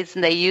ways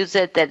and they use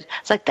it that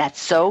it's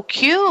that's so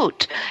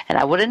cute, and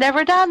I would have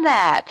never done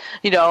that.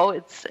 It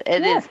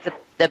is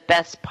the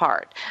best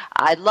part.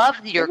 I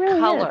love your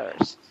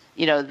colors.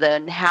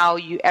 Then how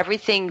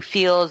everything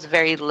feels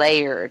very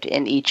layered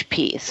in each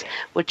piece,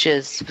 which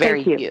is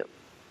very cute.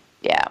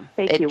 Yeah.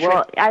 Thank you.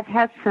 Well, I've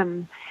had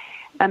some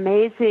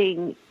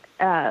amazing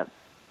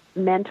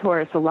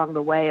mentors along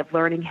the way of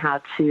learning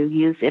how to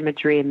use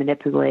imagery and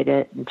manipulate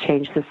it and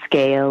change the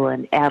scale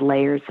and add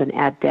layers and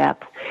add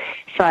depth.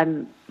 So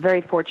I'm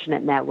very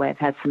fortunate in that way. I've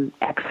had some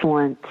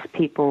excellent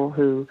people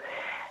who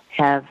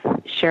have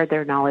shared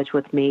their knowledge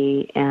with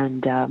me.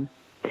 And,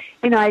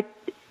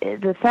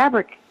 the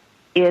fabric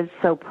is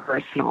so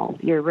personal.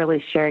 You're really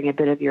sharing a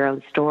bit of your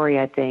own story,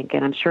 I think,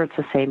 and I'm sure it's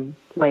the same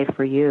way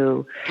for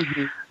you.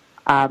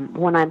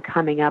 When I'm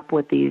coming up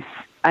with these,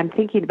 I'm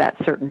thinking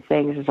about certain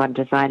things as I'm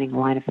designing a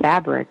line of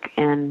fabric,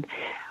 and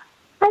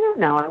I don't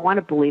know, I want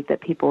to believe that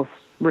people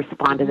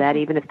respond to that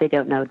even if they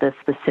don't know the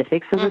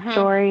specifics of the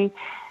story,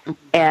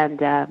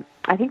 and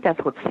I think that's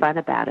what's fun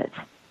about it.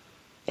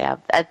 Yeah,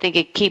 I think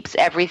it keeps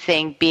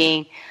everything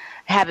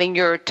having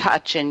your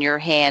touch and your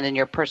hand and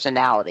your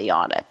personality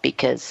on it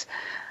because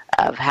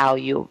of how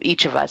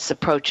each of us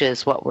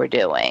approaches what we're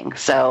doing.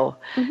 So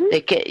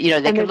they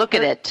can look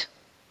at it.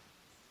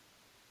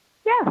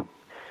 Yeah.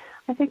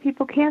 I think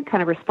people can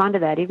kind of respond to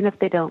that, even if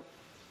they don't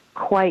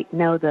quite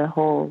know the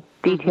whole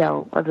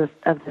detail of the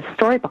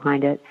story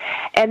behind it.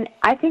 And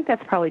I think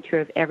that's probably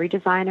true of every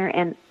designer,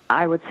 and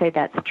I would say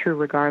that's true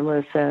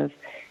regardless of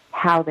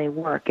how they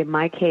work. In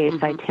my case,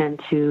 I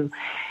tend to,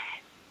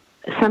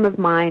 some of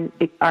mine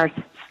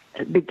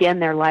begin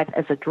their life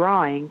as a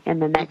drawing,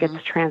 and then that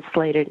gets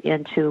translated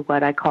into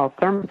what I call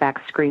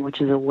thermofax screen, which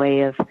is a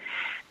way of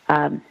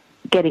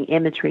getting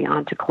imagery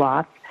onto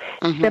cloth,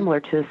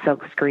 similar to a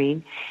silk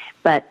screen.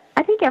 But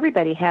I think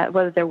everybody has,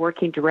 whether they're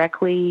working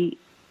directly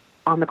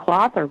on the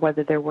cloth or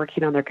whether they're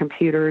working on their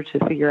computer to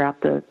figure out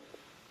the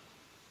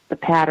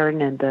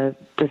pattern and the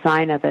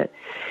design of it,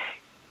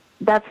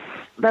 that's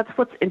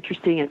what's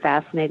interesting and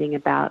fascinating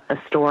about a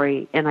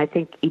story. And I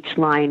think each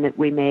line that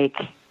we make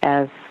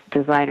as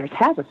designers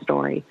has a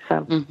story.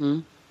 So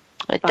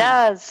It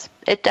does.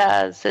 It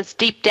does. It's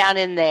deep down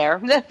in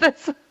there.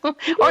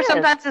 Or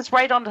sometimes it's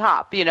right on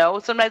top,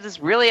 Sometimes it's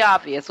really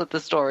obvious what the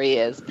story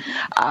is.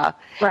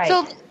 Right.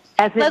 So,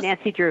 as in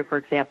Nancy Drew, for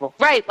example.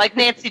 Right, like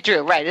Nancy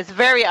Drew, right. It's a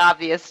very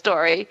obvious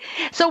story.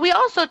 So we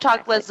also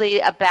talked, Leslie,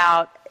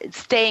 about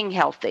staying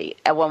healthy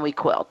when we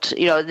quilt,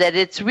 that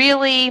it's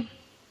really...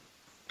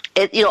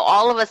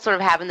 all of us sort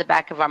of have in the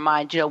back of our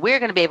mind, we're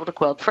going to be able to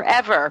quilt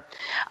forever,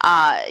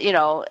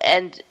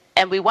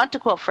 and we want to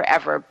quilt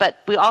forever, but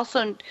we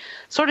also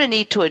sort of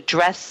need to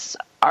address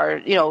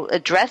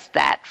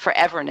that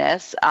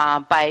foreverness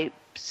by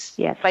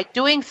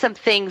doing some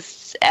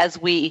things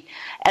as we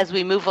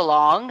move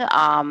along.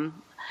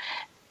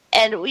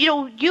 And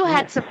you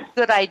had some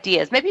good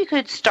ideas. Maybe you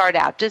could start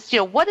out. Just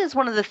what is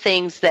one of the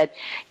things that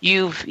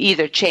you've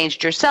either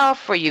changed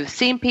yourself or you've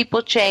seen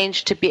people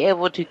change to be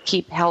able to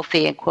keep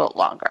healthy and quilt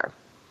longer?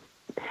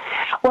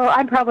 Well,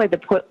 I'm probably the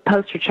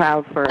poster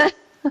child for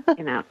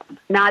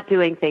not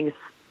doing things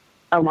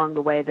along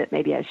the way that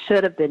maybe I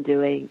should have been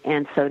doing,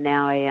 and so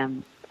now I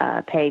am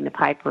paying the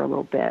piper a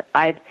little bit.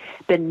 I've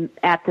been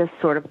at this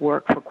sort of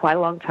work for quite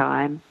a long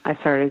time. I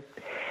started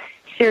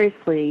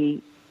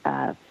seriously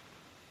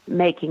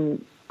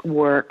making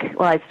work.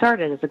 Well, I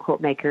started as a quilt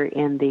maker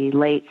in the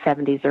late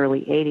 70s,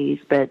 early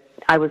 80s, but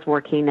I was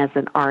working as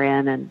an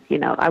RN, and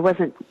I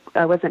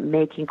wasn't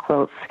making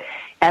quilts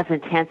as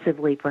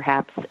intensively,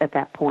 perhaps, at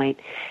that point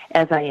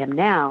as I am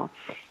now.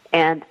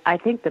 And I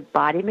think the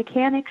body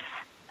mechanics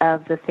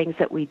of the things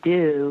that we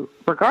do,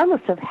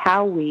 regardless of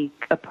how we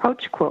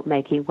approach quilt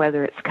making,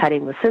 whether it's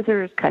cutting with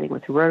scissors, cutting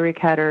with a rotary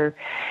cutter,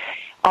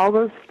 all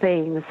those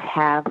things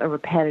have a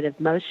repetitive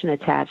motion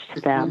attached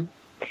to them.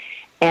 Mm-hmm.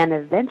 And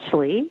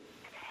eventually,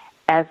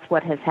 as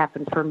what has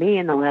happened for me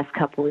in the last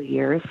couple of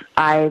years,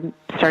 I'm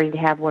starting to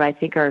have what I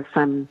think are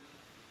some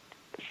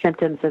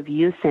symptoms of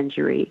use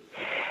injury.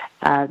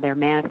 They're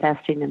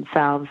manifesting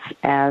themselves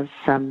as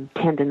some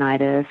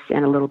tendinitis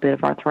and a little bit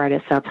of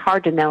arthritis. So it's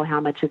hard to know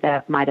how much of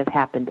that might have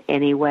happened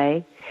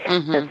anyway.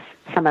 Mm-hmm.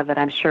 Some of it,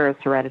 I'm sure, is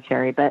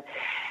hereditary. But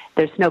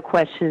there's no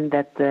question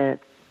that the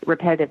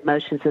repetitive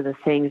motions of the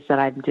things that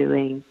I'm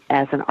doing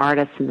as an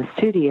artist in the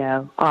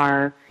studio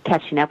are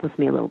catching up with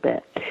me a little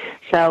bit.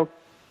 So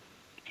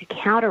to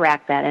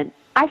counteract that, and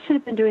I should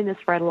have been doing this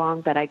right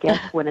along, but I guess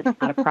when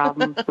it's not a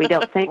problem, we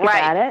don't think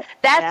about it.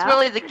 That's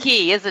really the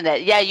key, isn't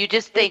it? Yeah, you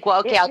just think, well,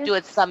 okay, I'll do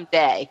it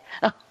someday.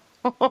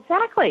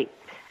 Exactly.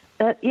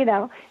 If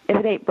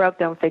it ain't broke,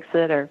 don't fix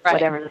it, or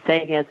whatever the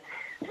saying is.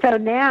 So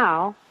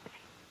now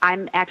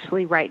I'm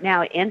actually right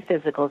now in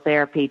physical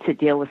therapy to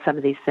deal with some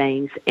of these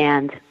things,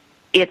 and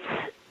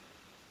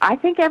I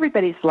think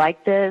everybody's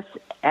like this.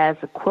 As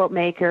a quilt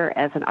maker,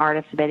 as an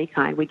artist of any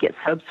kind, we get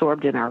so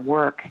absorbed in our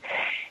work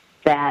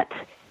that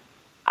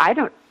I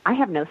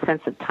have no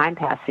sense of time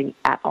passing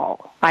at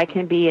all. I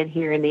can be in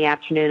here in the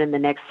afternoon, and the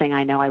next thing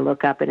I know, I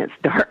look up and it's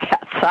dark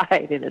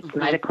outside, and it's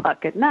 9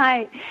 o'clock at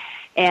night.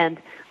 And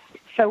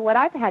so what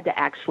I've had to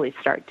actually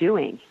start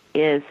doing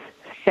is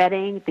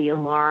setting the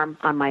alarm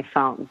on my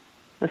phone.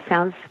 It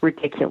sounds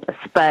ridiculous,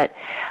 but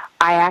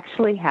I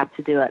actually have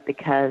to do it,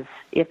 because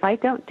if I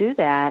don't do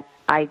that,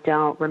 I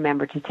don't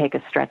remember to take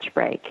a stretch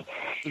break.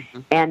 Mm-hmm.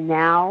 And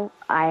now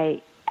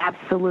I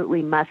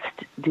absolutely must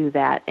do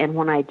that. And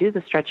when I do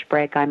the stretch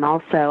break, I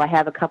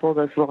have a couple of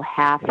those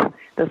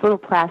little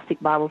plastic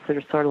bottles that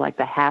are sort of like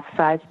the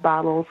half-size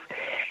bottles.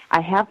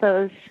 I have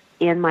those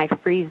in my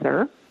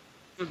freezer.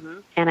 Mm-hmm.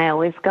 And I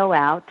always go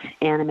out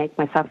and I make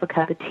myself a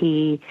cup of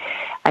tea.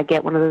 I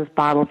get one of those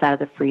bottles out of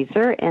the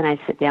freezer, and I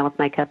sit down with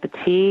my cup of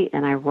tea,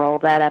 and I roll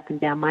that up and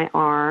down my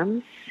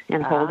arms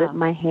and hold it in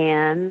my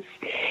hands.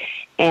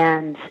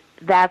 And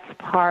that's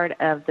part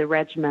of the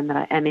regimen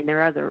there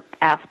are other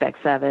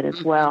aspects of it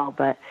as well,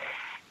 but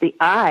the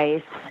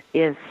ice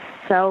is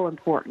so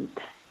important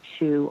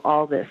to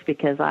all this,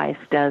 because ice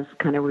does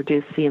kind of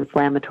reduce the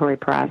inflammatory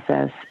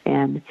process,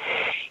 and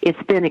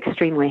it's been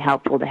extremely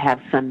helpful to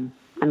have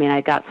I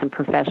got some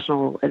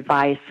professional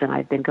advice, and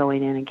I've been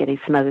going in and getting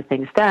some other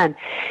things done.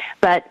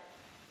 But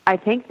I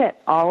think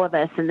that all of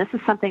us, and this is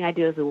something I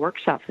do as a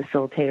workshop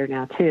facilitator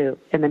now too,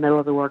 in the middle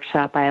of the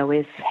workshop, I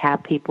always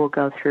have people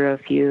go through a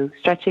few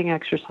stretching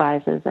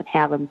exercises and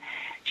have them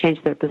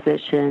change their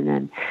position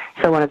and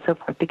so on and so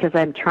forth, because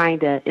I'm trying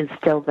to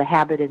instill the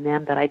habit in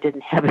them that I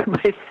didn't have in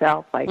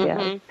myself, I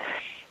guess. Mm-hmm.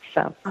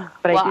 So,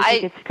 but I do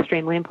think it's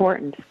extremely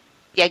important.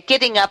 Yeah,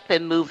 getting up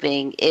and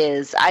moving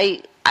is,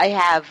 I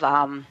have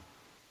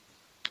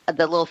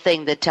the little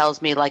thing that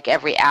tells me like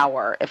every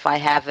hour if I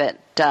haven't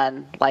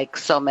done like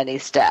so many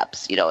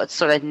steps. It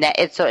sort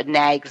of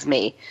nags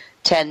me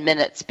 10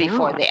 minutes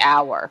before the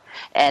hour,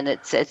 and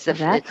it's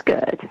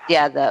good.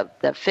 Yeah, the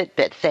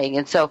Fitbit thing,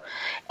 and so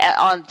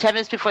on 10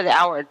 minutes before the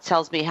hour, it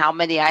tells me how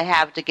many I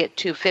have to get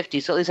 250.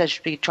 So at least I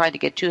should be trying to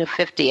get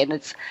 250, and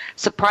it's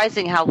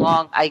surprising how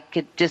long I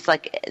could just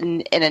like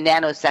in a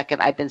nanosecond.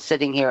 I've been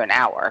sitting here an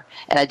hour,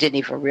 and I didn't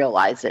even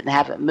realize it and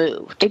haven't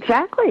moved.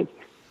 Exactly.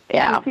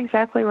 Yeah, that's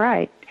exactly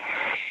right.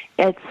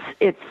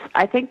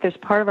 I think there's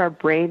part of our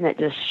brain that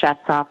just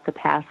shuts off the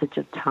passage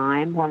of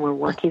time when we're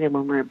working and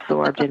when we're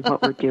absorbed in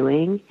what we're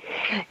doing.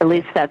 At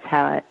least that's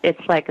how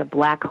it's like a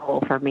black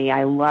hole for me.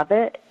 I love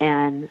it,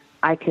 and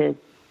I could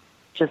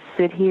just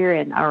sit here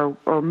and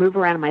or move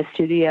around in my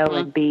studio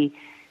and be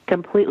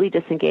completely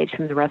disengaged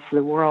from the rest of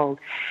the world.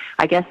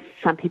 I guess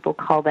some people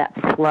call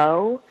that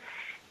flow,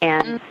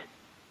 and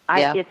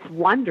it's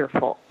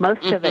wonderful.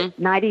 Most of it,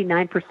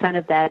 99%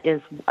 of that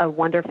is a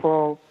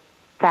wonderful,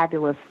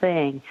 fabulous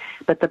thing,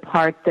 but the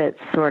part that's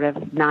sort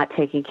of not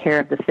taking care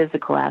of the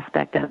physical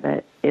aspect of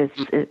it is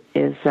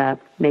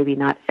maybe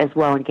not as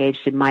well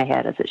engaged in my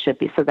head as it should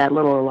be. So that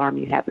little alarm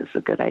you have is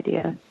a good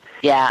idea.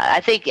 Yeah,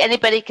 I think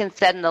anybody can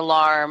set an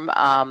alarm,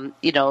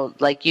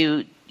 like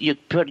you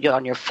put it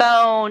on your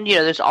phone,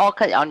 there's all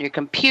kinds on your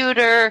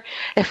computer,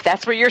 if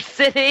that's where you're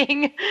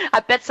sitting. I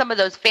bet some of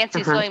those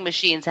fancy sewing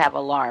machines have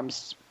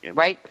alarms.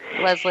 Right,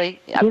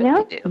 Leslie?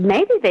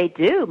 Maybe they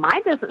do.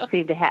 Mine doesn't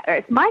seem to have. Or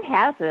if mine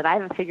has it, I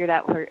haven't figured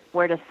out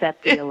where to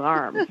set the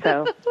alarm.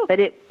 So, but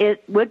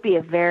it would be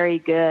a very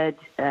good.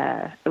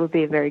 It would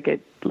be a very good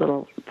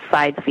little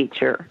side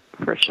feature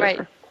for sure.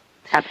 Right.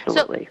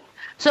 Absolutely.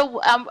 So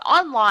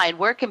online,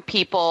 where can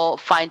people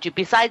find you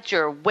besides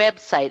your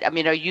website? I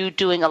mean, are you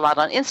doing a lot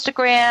on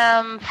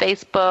Instagram,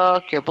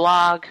 Facebook, your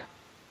blog?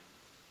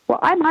 Well,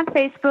 I'm on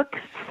Facebook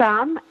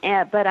some,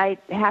 but I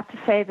have to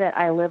say that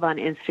I live on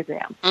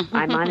Instagram.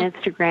 I'm on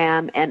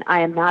Instagram, and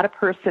I am not a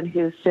person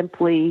who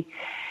simply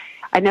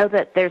 – I know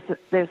that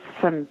there's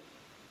some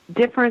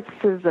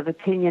differences of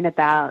opinion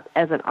about,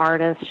 as an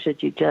artist,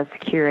 should you just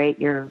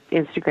curate your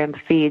Instagram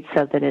feed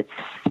so that it's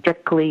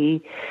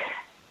strictly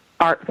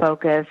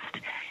art-focused.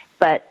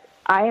 But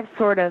I have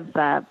sort of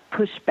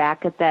pushed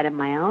back at that in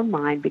my own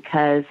mind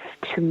because,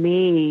 to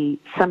me,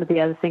 some of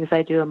the other things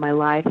I do in my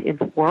life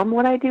inform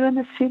what I do in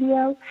the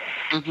studio.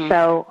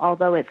 So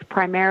although it's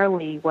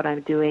primarily what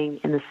I'm doing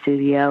in the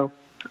studio,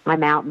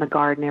 I'm out in the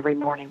garden every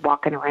morning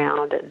walking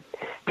around and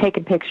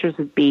taking pictures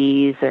of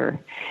bees or,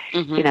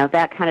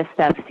 that kind of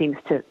stuff seems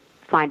to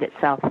find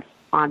itself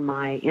on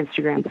my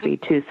Instagram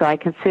feed, too. So I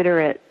consider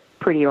it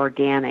pretty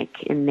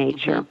organic in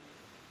nature.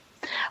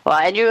 Well,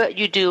 and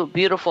you do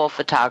beautiful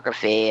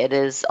photography. It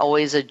is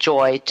always a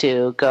joy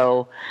to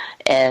go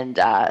and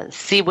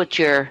see what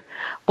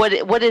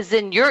is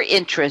in your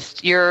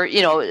interest,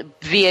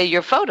 via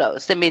your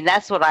photos. I mean,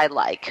 that's what I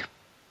like.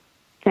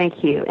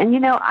 Thank you. And,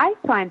 I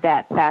find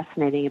that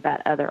fascinating about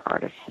other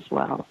artists as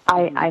well.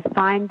 I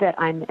find that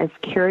I'm as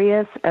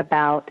curious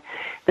about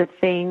the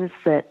things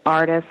that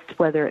artists,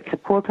 whether it's a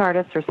quilt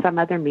artist or some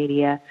other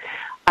media,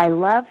 I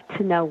love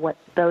to know what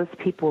those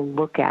people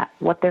look at,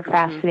 what they're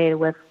fascinated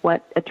with,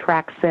 what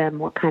attracts them,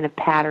 what kind of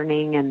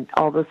patterning, and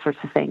all those sorts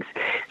of things.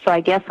 So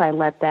I guess I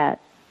let that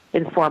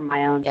inform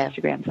my own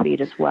Instagram feed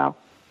as well.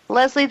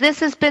 Leslie, this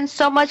has been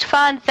so much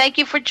fun. Thank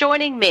you for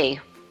joining me.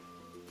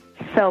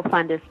 So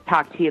fun to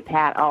talk to you,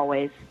 Pat,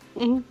 always.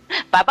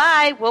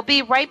 Bye-bye. We'll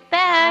be right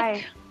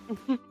back.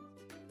 Bye.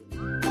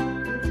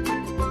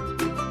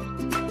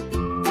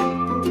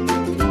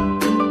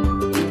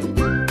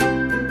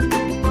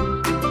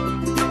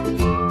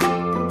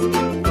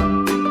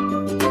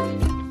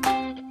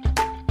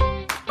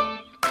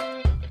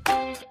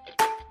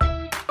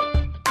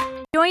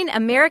 Join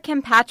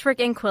American Patchwork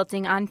and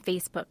Quilting on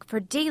Facebook for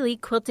daily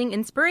quilting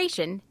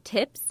inspiration,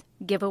 tips,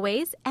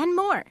 giveaways, and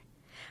more.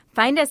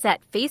 Find us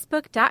at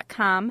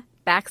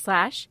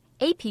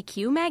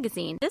facebook.com/APQ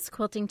Magazine. This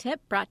quilting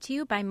tip brought to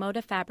you by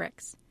Moda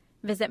Fabrics.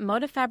 Visit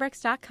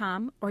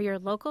modafabrics.com or your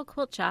local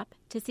quilt shop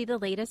to see the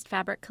latest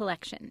fabric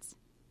collections.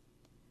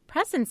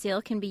 Press and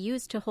seal can be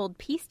used to hold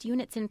pieced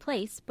units in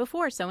place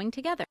before sewing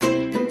together.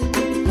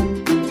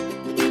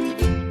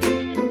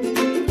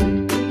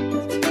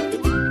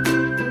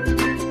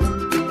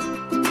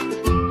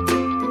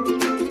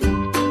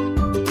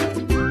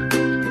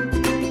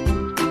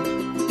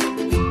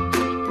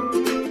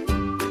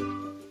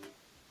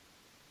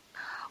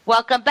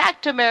 Welcome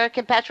back to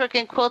American Patchwork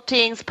and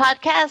Quilting's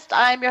podcast.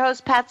 I'm your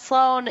host, Pat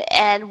Sloan,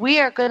 and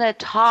we are going to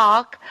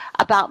talk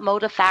about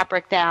Moda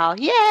Fabric now.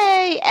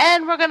 Yay!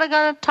 And we're going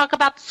to talk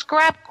about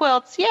scrap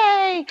quilts.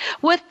 Yay!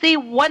 With the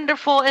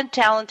wonderful and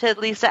talented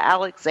Lisa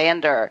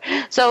Alexander.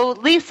 So,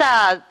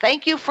 Lisa,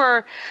 thank you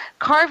for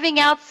carving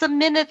out some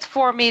minutes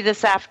for me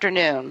this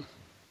afternoon.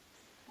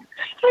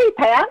 Hey,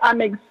 Pat.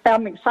 I'm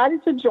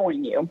excited to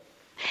join you.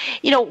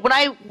 When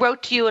I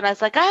wrote to you and I was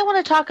like, I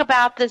want to talk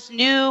about this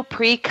new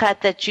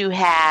pre-cut that you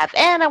have,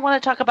 and I want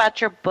to talk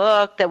about your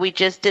book that we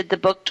just did the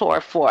book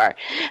tour for.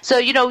 So,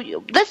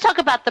 let's talk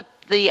about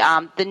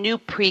the new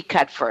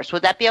pre-cut first.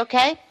 Would that be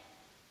okay?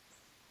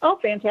 Oh,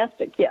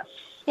 fantastic! Yes.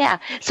 Yeah.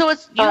 So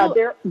it's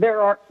there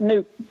are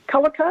new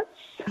color cuts.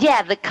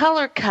 Yeah, the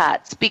color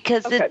cuts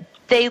because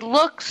they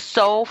look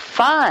so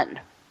fun.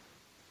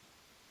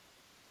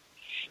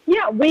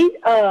 Yeah, we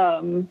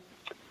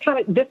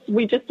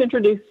we just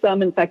introduced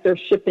some. In fact, they're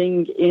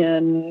shipping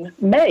in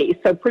May,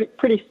 so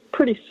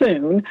pretty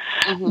soon.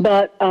 Mm-hmm.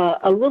 But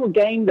a little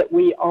game that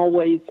we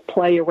always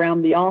play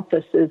around the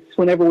office is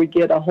whenever we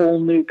get a whole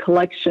new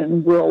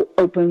collection, we'll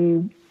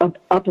open up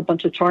a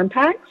bunch of charm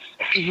packs,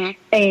 mm-hmm.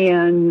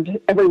 and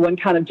everyone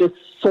kind of just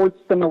sorts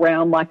them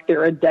around like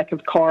they're a deck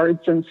of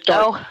cards and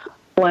starts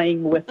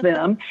playing with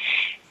them.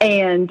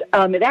 And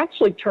it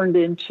actually turned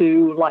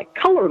into like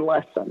color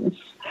lessons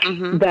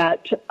mm-hmm.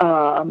 that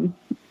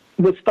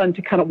was fun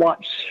to kind of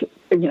watch,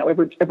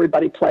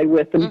 everybody play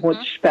with, and mm-hmm.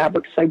 which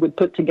fabrics they would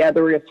put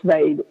together if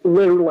they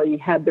literally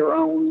had their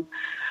own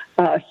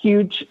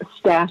huge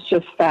stash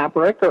of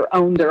fabric or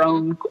owned their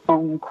own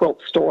quilt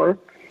store.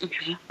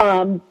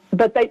 Mm-hmm.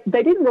 But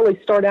they didn't really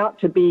start out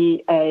to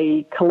be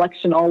a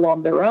collection all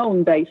on their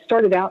own. They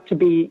started out to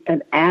be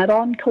an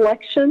add-on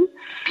collection.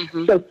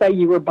 Mm-hmm. So say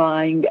you were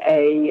buying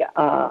a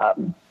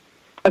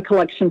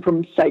collection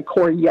from, say,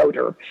 Cori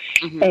Yoder,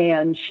 mm-hmm.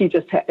 and she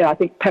just had, I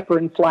think Pepper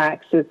and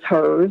Flax is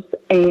hers,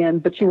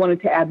 but you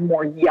wanted to add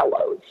more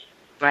yellows.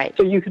 Right.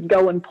 So you could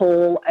go and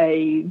pull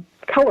a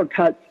color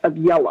cut of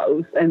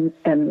yellows, and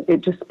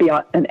it'd just be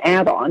an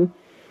add-on.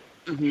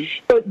 Mm-hmm.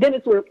 So then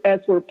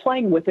as we're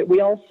playing with it, we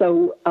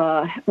also,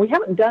 we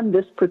haven't done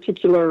this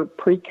particular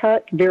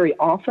pre-cut very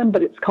often,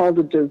 but it's called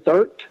a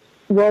dessert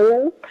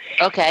roll.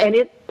 Okay. And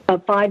it's a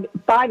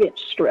 5-inch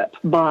strip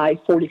by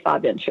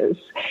 45 inches.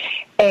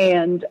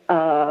 And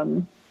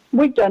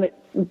we've done it,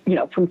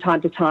 from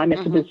time to time if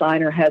mm-hmm. the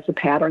designer has a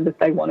pattern that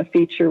they want to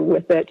feature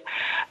with it.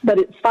 But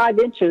it's 5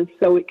 inches,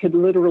 so it could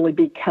literally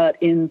be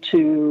cut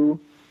into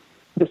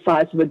the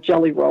size of a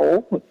jelly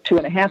roll with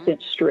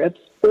 2.5-inch strips,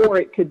 or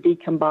it could be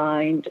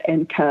combined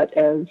and cut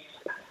as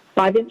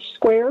 5-inch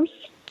squares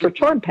for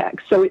charm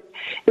packs. So it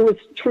was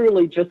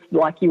truly just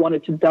like you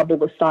wanted to double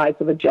the size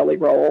of a jelly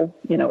roll,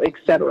 et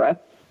cetera.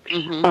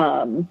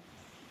 Mm-hmm.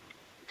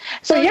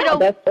 So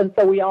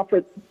we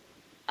offer.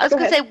 I was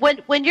going to say,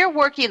 when you're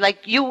working, like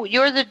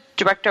you're the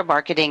director of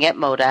marketing at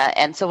Moda,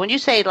 and so when you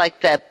say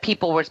like the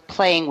people were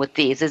playing with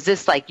these, is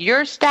this like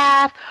your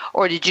staff,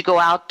 or did you go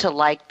out to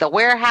like the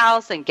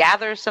warehouse and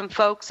gather some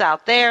folks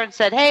out there and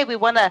said, hey, we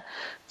want to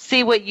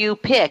see what you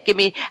pick? I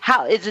mean,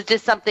 how is it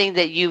just something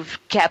that you've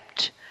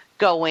kept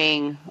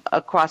going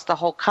across the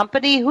whole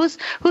company? Who's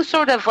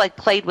sort of like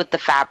played with the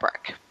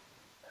fabric?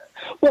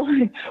 Well,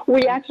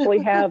 we actually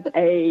have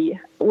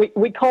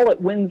we call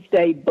it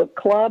Wednesday Book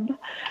Club.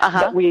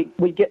 Uh-huh. But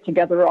we get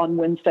together on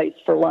Wednesdays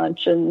for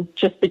lunch, and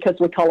just because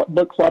we call it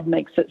book club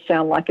makes it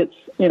sound like it's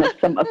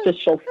some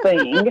official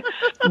thing,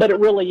 but it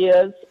really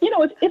is.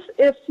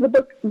 If the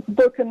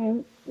book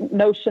and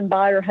Notion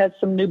buyer has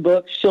some new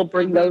books, she'll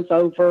bring mm-hmm. those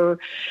over.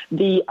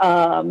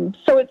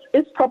 So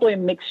it's probably a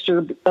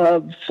mixture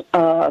of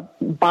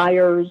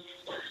buyers,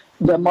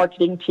 the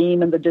marketing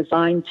team and the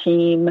design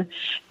team.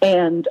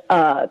 And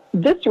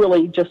this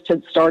really just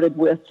had started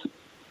with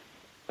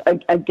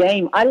a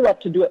game. I love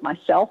to do it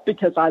myself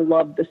because I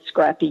love the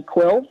scrappy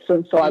quilts,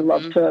 and so I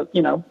love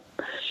to,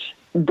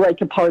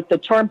 break apart the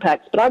charm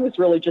packs. But I was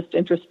really just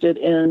interested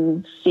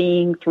in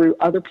seeing through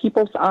other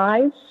people's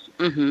eyes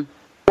mm-hmm.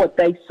 what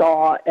they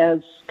saw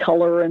as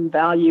color and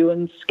value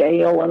and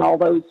scale and all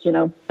those,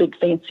 big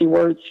fancy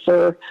words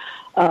for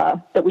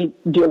that we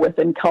deal with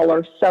in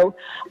color. So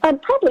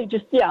probably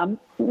just,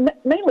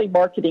 mainly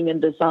marketing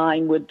and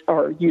design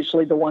are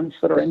usually the ones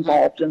that are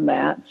involved in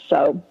that.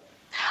 So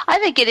I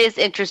think it is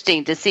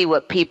interesting to see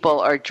what people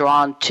are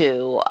drawn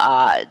to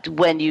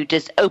when you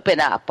just open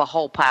up a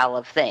whole pile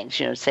of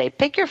things, say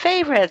pick your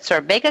favorites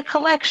or make a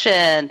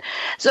collection.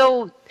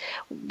 So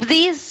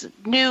these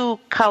new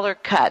color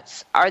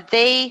cuts, are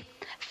they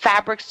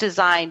fabrics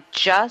designed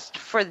just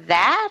for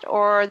that,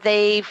 or are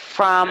they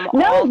from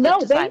all the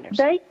designers?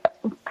 They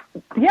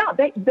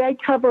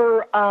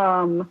cover,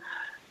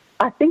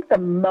 I think the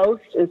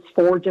most is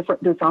 4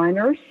 different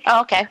designers.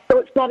 Oh, okay. So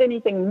it's not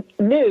anything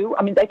new.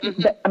 I mean,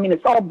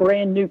 it's all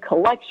brand new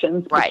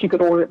collections, but right. you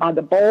could order it by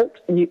the bolt,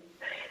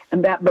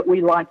 but we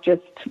like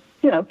just,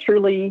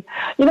 truly,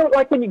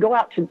 like when you go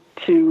out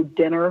to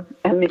dinner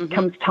and it mm-hmm.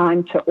 comes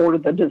time to order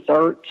the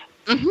dessert,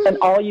 mm-hmm. and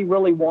all you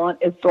really want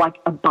is like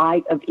a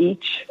bite of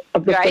each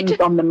of the right. things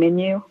on the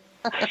menu.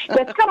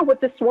 That's kind of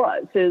what this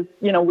was,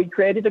 we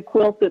created a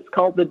quilt that's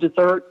called the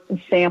Dessert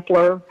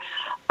Sampler.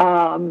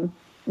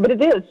 But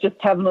it is just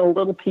having a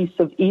little piece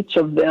of each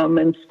of them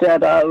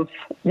instead of,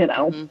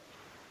 mm-hmm.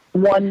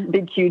 one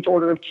big, huge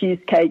order of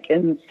cheesecake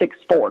and 6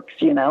 forks,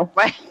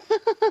 Right.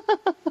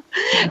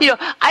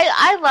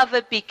 I love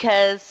it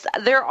because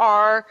there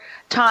are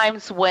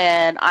times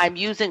when I'm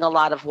using a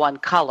lot of one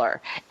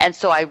color, and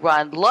so I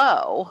run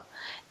low.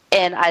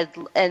 And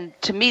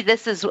to me,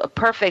 this is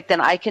perfect, and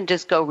I can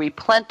just go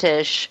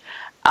replenish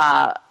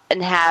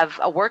and have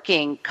a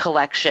working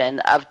collection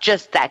of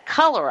just that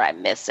color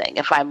I'm missing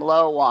if I'm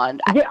low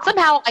on.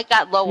 Somehow I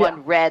got low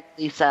on red,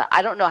 Lisa.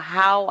 I don't know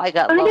how I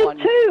got low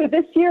on. I did too.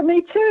 This year,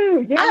 me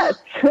too. Yes.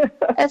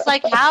 It's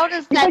like, how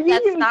does that? You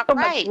that's use not so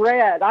right. Much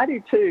red. I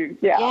do too.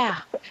 Yeah. Yeah.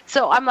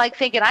 So I'm like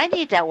thinking I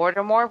need to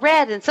order more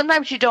red, and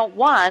sometimes you don't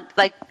want,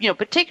 like,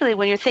 particularly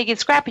when you're thinking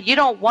scrappy, you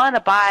don't want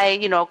to buy,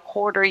 a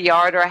quarter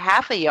yard or a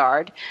half a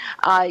yard.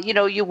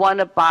 You want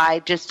to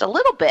buy just a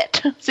little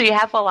bit, so you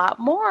have a lot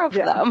more of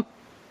them.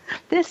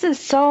 This is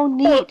so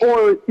neat.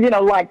 Or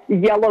like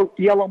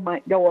yellow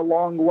might go a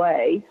long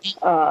way.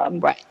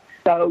 Right.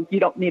 So you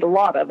don't need a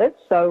lot of it.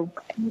 So,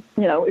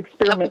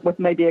 experiment with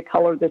maybe a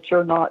color that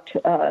you're not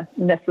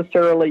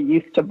necessarily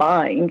used to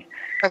buying,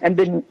 and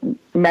then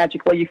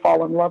magically you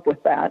fall in love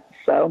with that.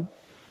 So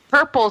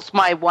purple's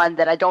my one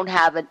that I don't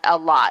have a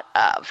lot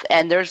of,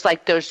 and there's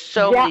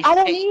so many. Yeah, I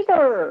don't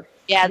either.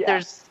 Yeah,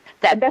 there's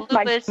that.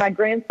 And that's my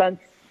grandson's.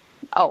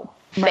 Oh,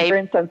 my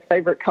grandson's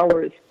favorite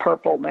color is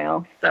purple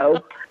now.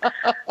 So.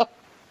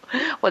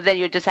 Well, then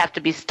you just have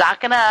to be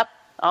stocking up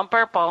on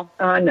purple.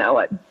 I know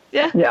it.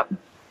 Yeah. Yep.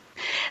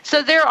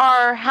 So there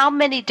are, how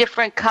many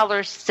different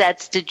color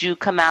sets did you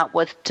come out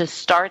with to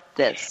start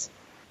this?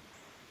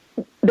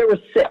 There were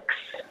 6.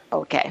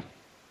 Okay.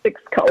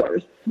 6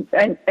 colors,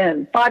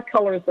 and 5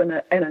 colors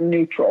and a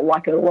neutral,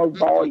 like a low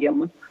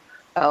volume.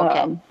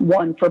 Okay.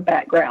 One for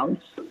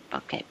backgrounds.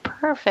 Okay,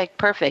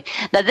 perfect.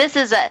 Now this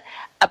is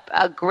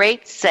a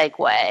great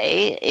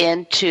segue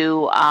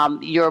into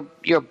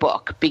your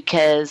book,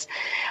 because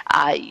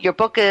your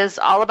book is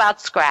all about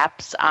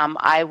scraps.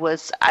 I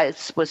was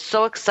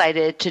so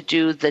excited to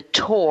do the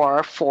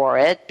tour for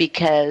it,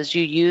 because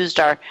you used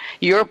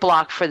your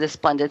block for the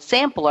Splendid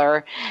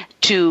Sampler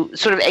to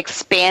sort of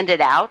expand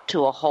it out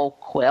to a whole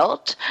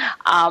quilt.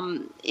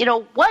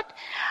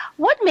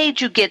 What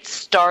made you get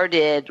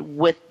started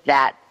with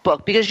that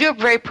book? Because you're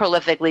very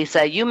prolific,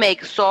 Lisa. You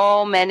make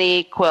so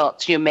many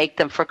quilts. You make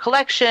them for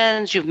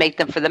collections. You make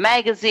them for the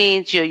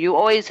magazines. You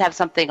always have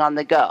something on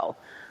the go.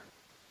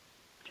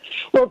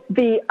 Well,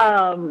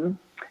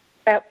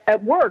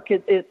 at work,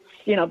 it's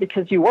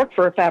because you work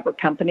for a fabric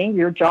company,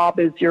 your job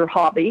is your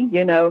hobby.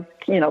 Kind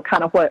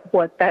of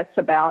what that's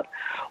about.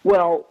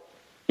 Well,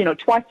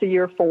 twice a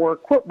year for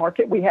Quilt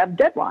Market, we have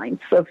deadlines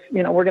of,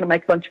 we're going to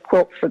make a bunch of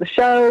quilts for the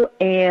show,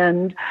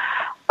 and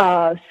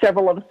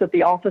several of us at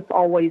the office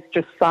always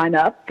just sign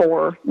up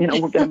for, we're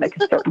going to make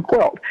a certain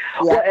quilt.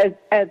 Yeah. Well,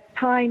 as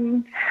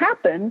time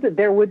happened,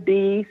 there would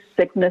be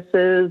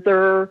sicknesses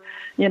or,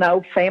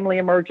 family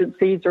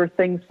emergencies or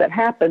things that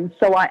happened.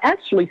 So I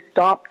actually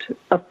stopped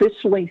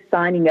officially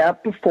signing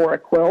up for a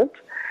quilt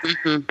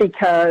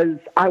because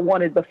I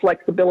wanted the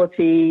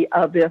flexibility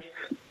of if,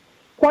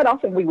 quite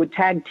often we would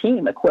tag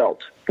team a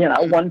quilt.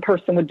 One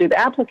person would do the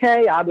applique,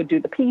 I would do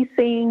the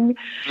piecing,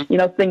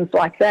 things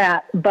like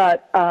that.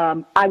 But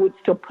I would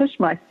still push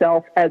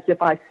myself as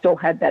if I still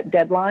had that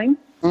deadline.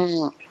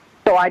 So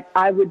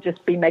I would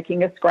just be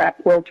making a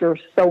scrap quilt or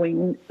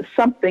sewing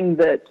something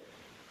that,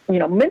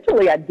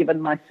 mentally I'd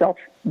given myself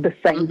the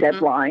same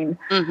deadline,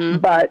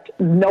 but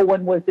no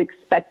one was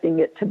expecting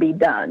it to be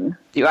done.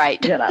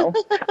 Right.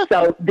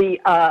 So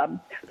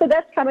so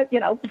that's kind of,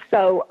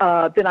 so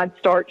then I'd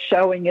start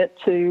showing it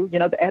to,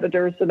 the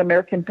editors of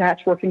American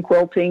Patchwork and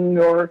Quilting,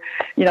 or,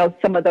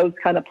 some of those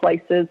kind of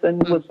places,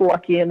 and was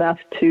lucky enough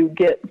to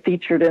get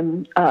featured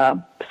in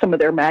some of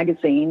their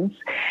magazines.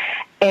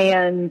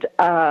 And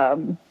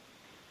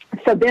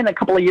so then a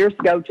couple of years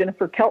ago,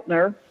 Jennifer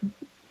Keltner,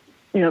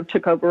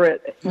 took over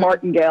at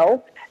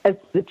Martingale as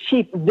the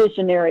Chief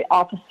Visionary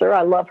Officer.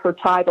 I love her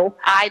title.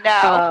 I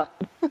know.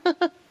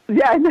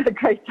 Yeah, isn't that a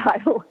great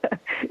title?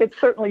 It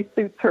certainly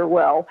suits her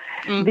well.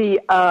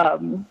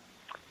 And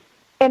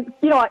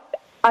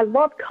I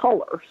love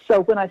color.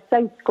 So when I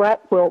say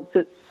scrap quilts,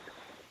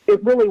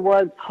 it really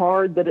was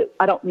hard that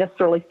I don't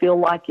necessarily feel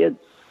like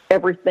it's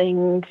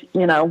everything,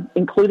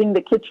 including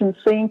the kitchen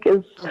sink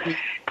is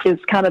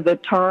kind of the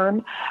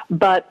term,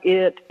 but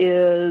it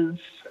is.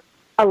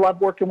 I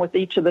love working with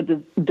each of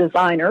the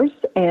designers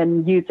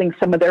and using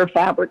some of their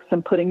fabrics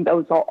and putting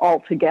those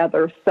all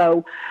together.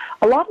 So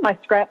a lot of my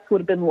scraps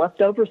would have been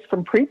leftovers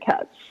from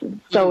pre-cuts.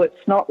 So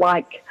it's not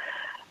like,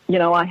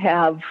 I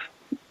have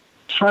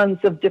tons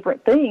of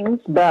different things,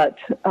 but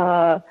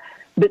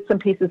bits and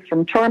pieces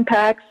from charm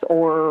packs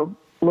or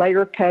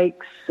layer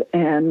cakes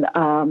and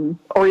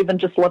or even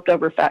just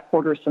leftover fat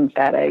quarters and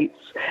fat eighths.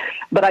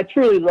 But I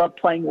truly love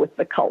playing with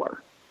the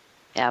color.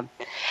 Yeah.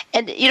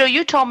 And,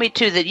 you told me,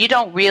 too, that you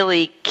don't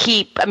really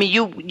keep,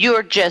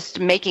 you're just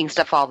making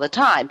stuff all the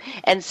time.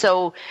 And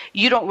so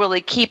you don't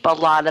really keep a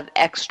lot of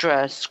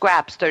extra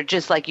scraps. They're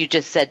just, like you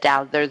just said,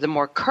 they're the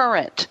more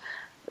current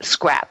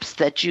scraps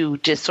that you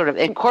just sort of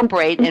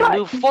incorporate and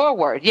move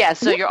forward. Yeah,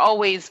 so you're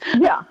always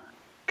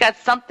got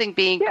something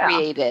being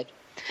created.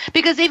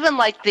 Because even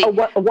like the...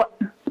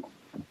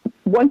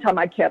 one time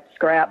I kept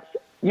scraps,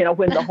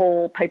 when the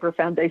whole paper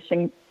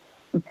foundation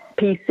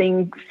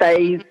piecing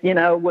phase,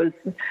 was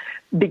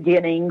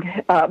beginning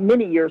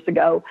many years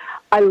ago.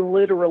 I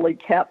literally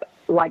kept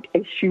like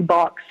a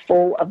shoebox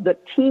full of the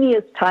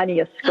teeniest,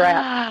 tiniest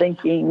scraps,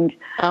 thinking,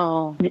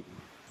 oh,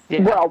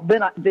 yeah. Well,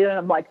 then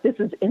I'm like, this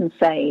is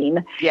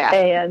insane. Yeah.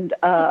 And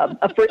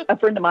a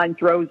friend of mine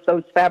throws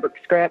those fabric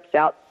scraps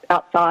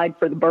outside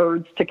for the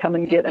birds to come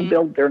and get and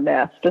build their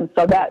nest. And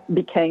so that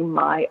became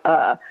my,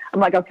 I'm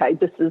like, okay,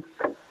 this is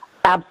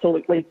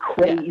absolutely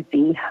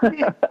crazy.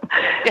 Yeah.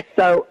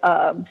 So,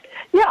 I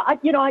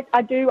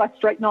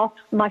straighten off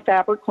my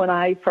fabric when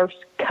I first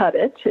cut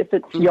it, if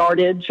it's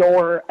yardage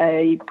or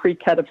a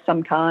pre-cut of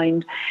some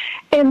kind.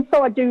 And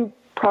so I do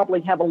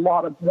probably have a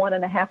lot of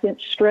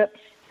 1.5-inch strips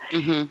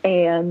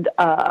and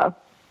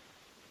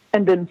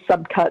then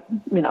subcut,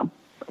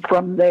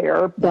 from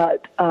there.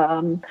 But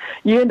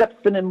you end up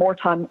spending more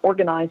time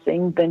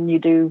organizing than you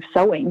do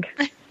sewing.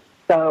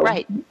 So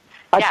right.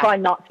 I try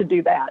not to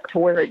do that to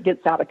where it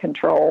gets out of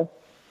control.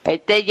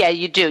 Right. Yeah,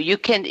 you do. You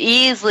can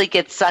easily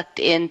get sucked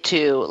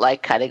into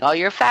like cutting all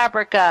your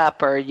fabric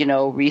up or,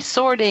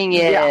 resorting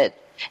it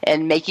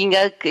and making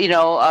a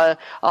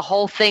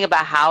whole thing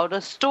about how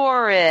to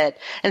store it.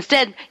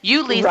 Instead,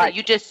 you, Lisa,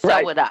 you just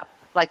sew it up.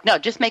 Like, no,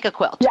 just make a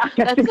quilt. Yeah,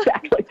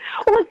 exactly.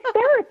 Well, it's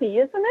therapy,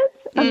 isn't it?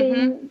 I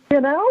mean,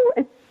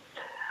 it's...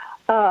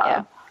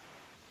 yeah.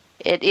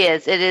 It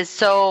is. It is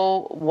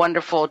so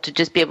wonderful to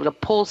just be able to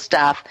pull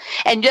stuff.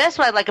 And that's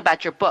what I like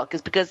about your book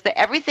is because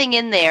everything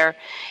in there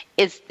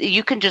is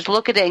you can just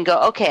look at it and go,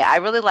 okay, I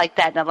really like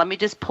that. Now let me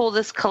just pull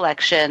this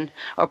collection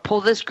or pull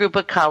this group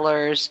of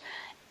colors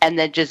and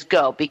then just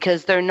go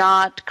because they're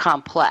not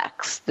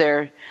complex.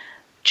 They're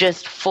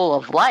just full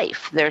of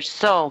life. There's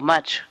so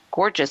much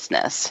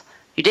gorgeousness.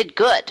 You did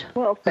good.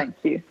 Well, thank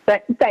you.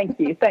 Thank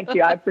you.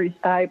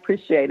 I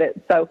appreciate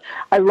it. So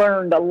I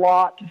learned a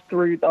lot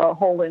through the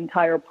whole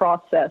entire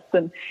process.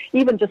 And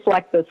even just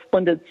like the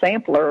Splendid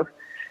Sampler,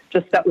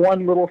 just that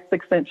one little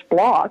 6-inch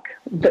block,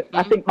 that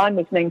I think mine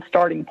was named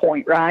Starting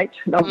Point, right?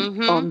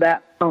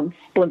 On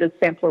Splendid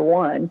Sampler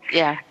 1.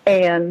 Yeah.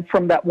 And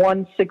from that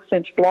one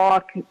 6-inch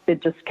block,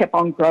 it just kept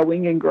on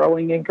growing and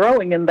growing and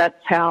growing. And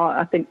that's how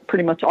I think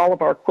pretty much all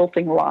of our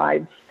quilting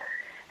lives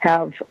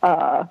have,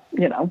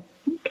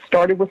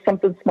 started with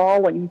something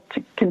small and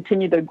to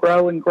continue to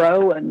grow and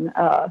grow. And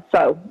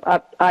so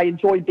I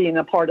enjoy being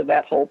a part of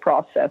that whole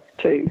process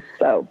too.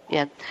 So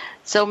yeah,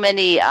 so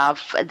many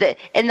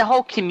in the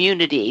whole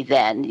community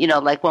then,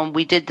 like when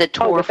we did the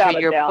tour for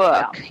your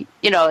book,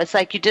 it's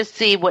like you just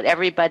see what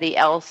everybody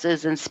else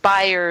is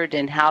inspired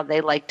and how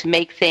they like to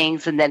make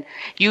things. And then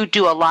you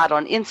do a lot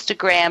on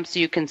Instagram so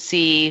you can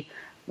see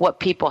what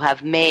people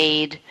have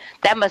made.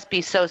 That must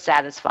be so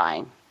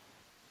satisfying.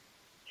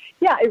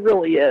 Yeah, it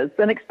really is,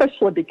 and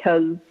especially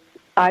because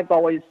I've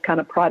always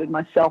kind of prided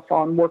myself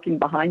on working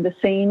behind the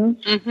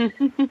scenes,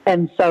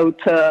 and so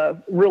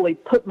to really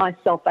put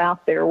myself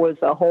out there was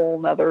a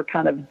whole other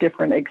kind of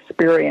different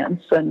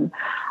experience, and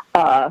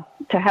to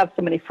have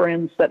so many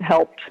friends that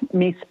helped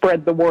me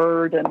spread the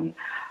word, and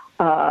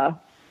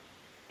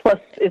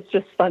plus it's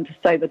just fun to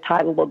say the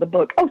title of the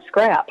book,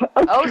 Scrap.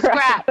 Oh,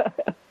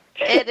 Scrap.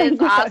 It is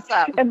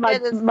awesome. And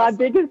my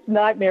biggest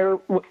nightmare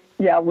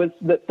was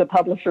that the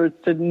publishers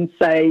didn't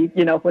say,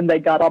 when they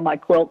got all my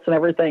quilts and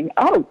everything,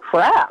 oh,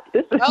 crap,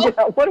 this is,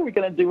 what are we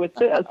going to do with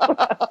this?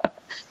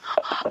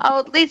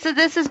 Oh, Lisa,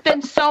 this has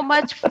been so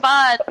much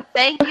fun.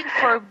 Thank you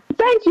for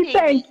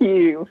Thank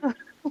you.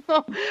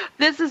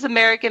 This is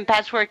American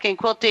Patchwork and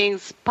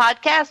Quilting's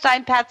podcast.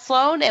 I'm Pat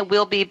Sloan, and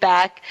we'll be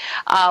back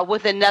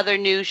with another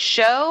new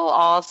show,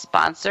 all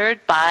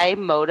sponsored by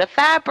Moda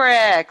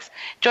Fabrics.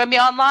 Join me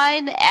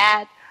online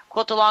at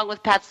Quilt Along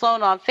with Pat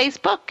Sloan on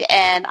Facebook,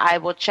 and I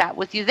will chat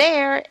with you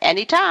there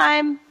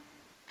anytime.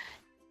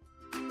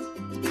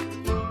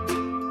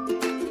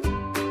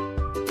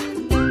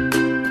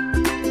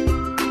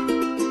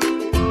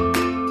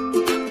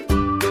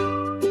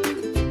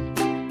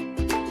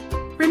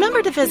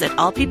 Remember to visit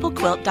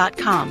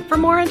allpeoplequilt.com for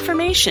more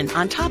information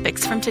on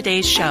topics from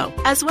today's show,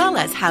 as well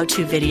as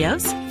how-to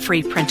videos,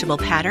 free printable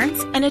patterns,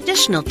 and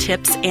additional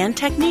tips and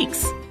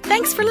techniques.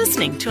 Thanks for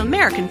listening to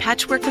American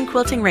Patchwork and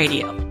Quilting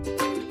Radio.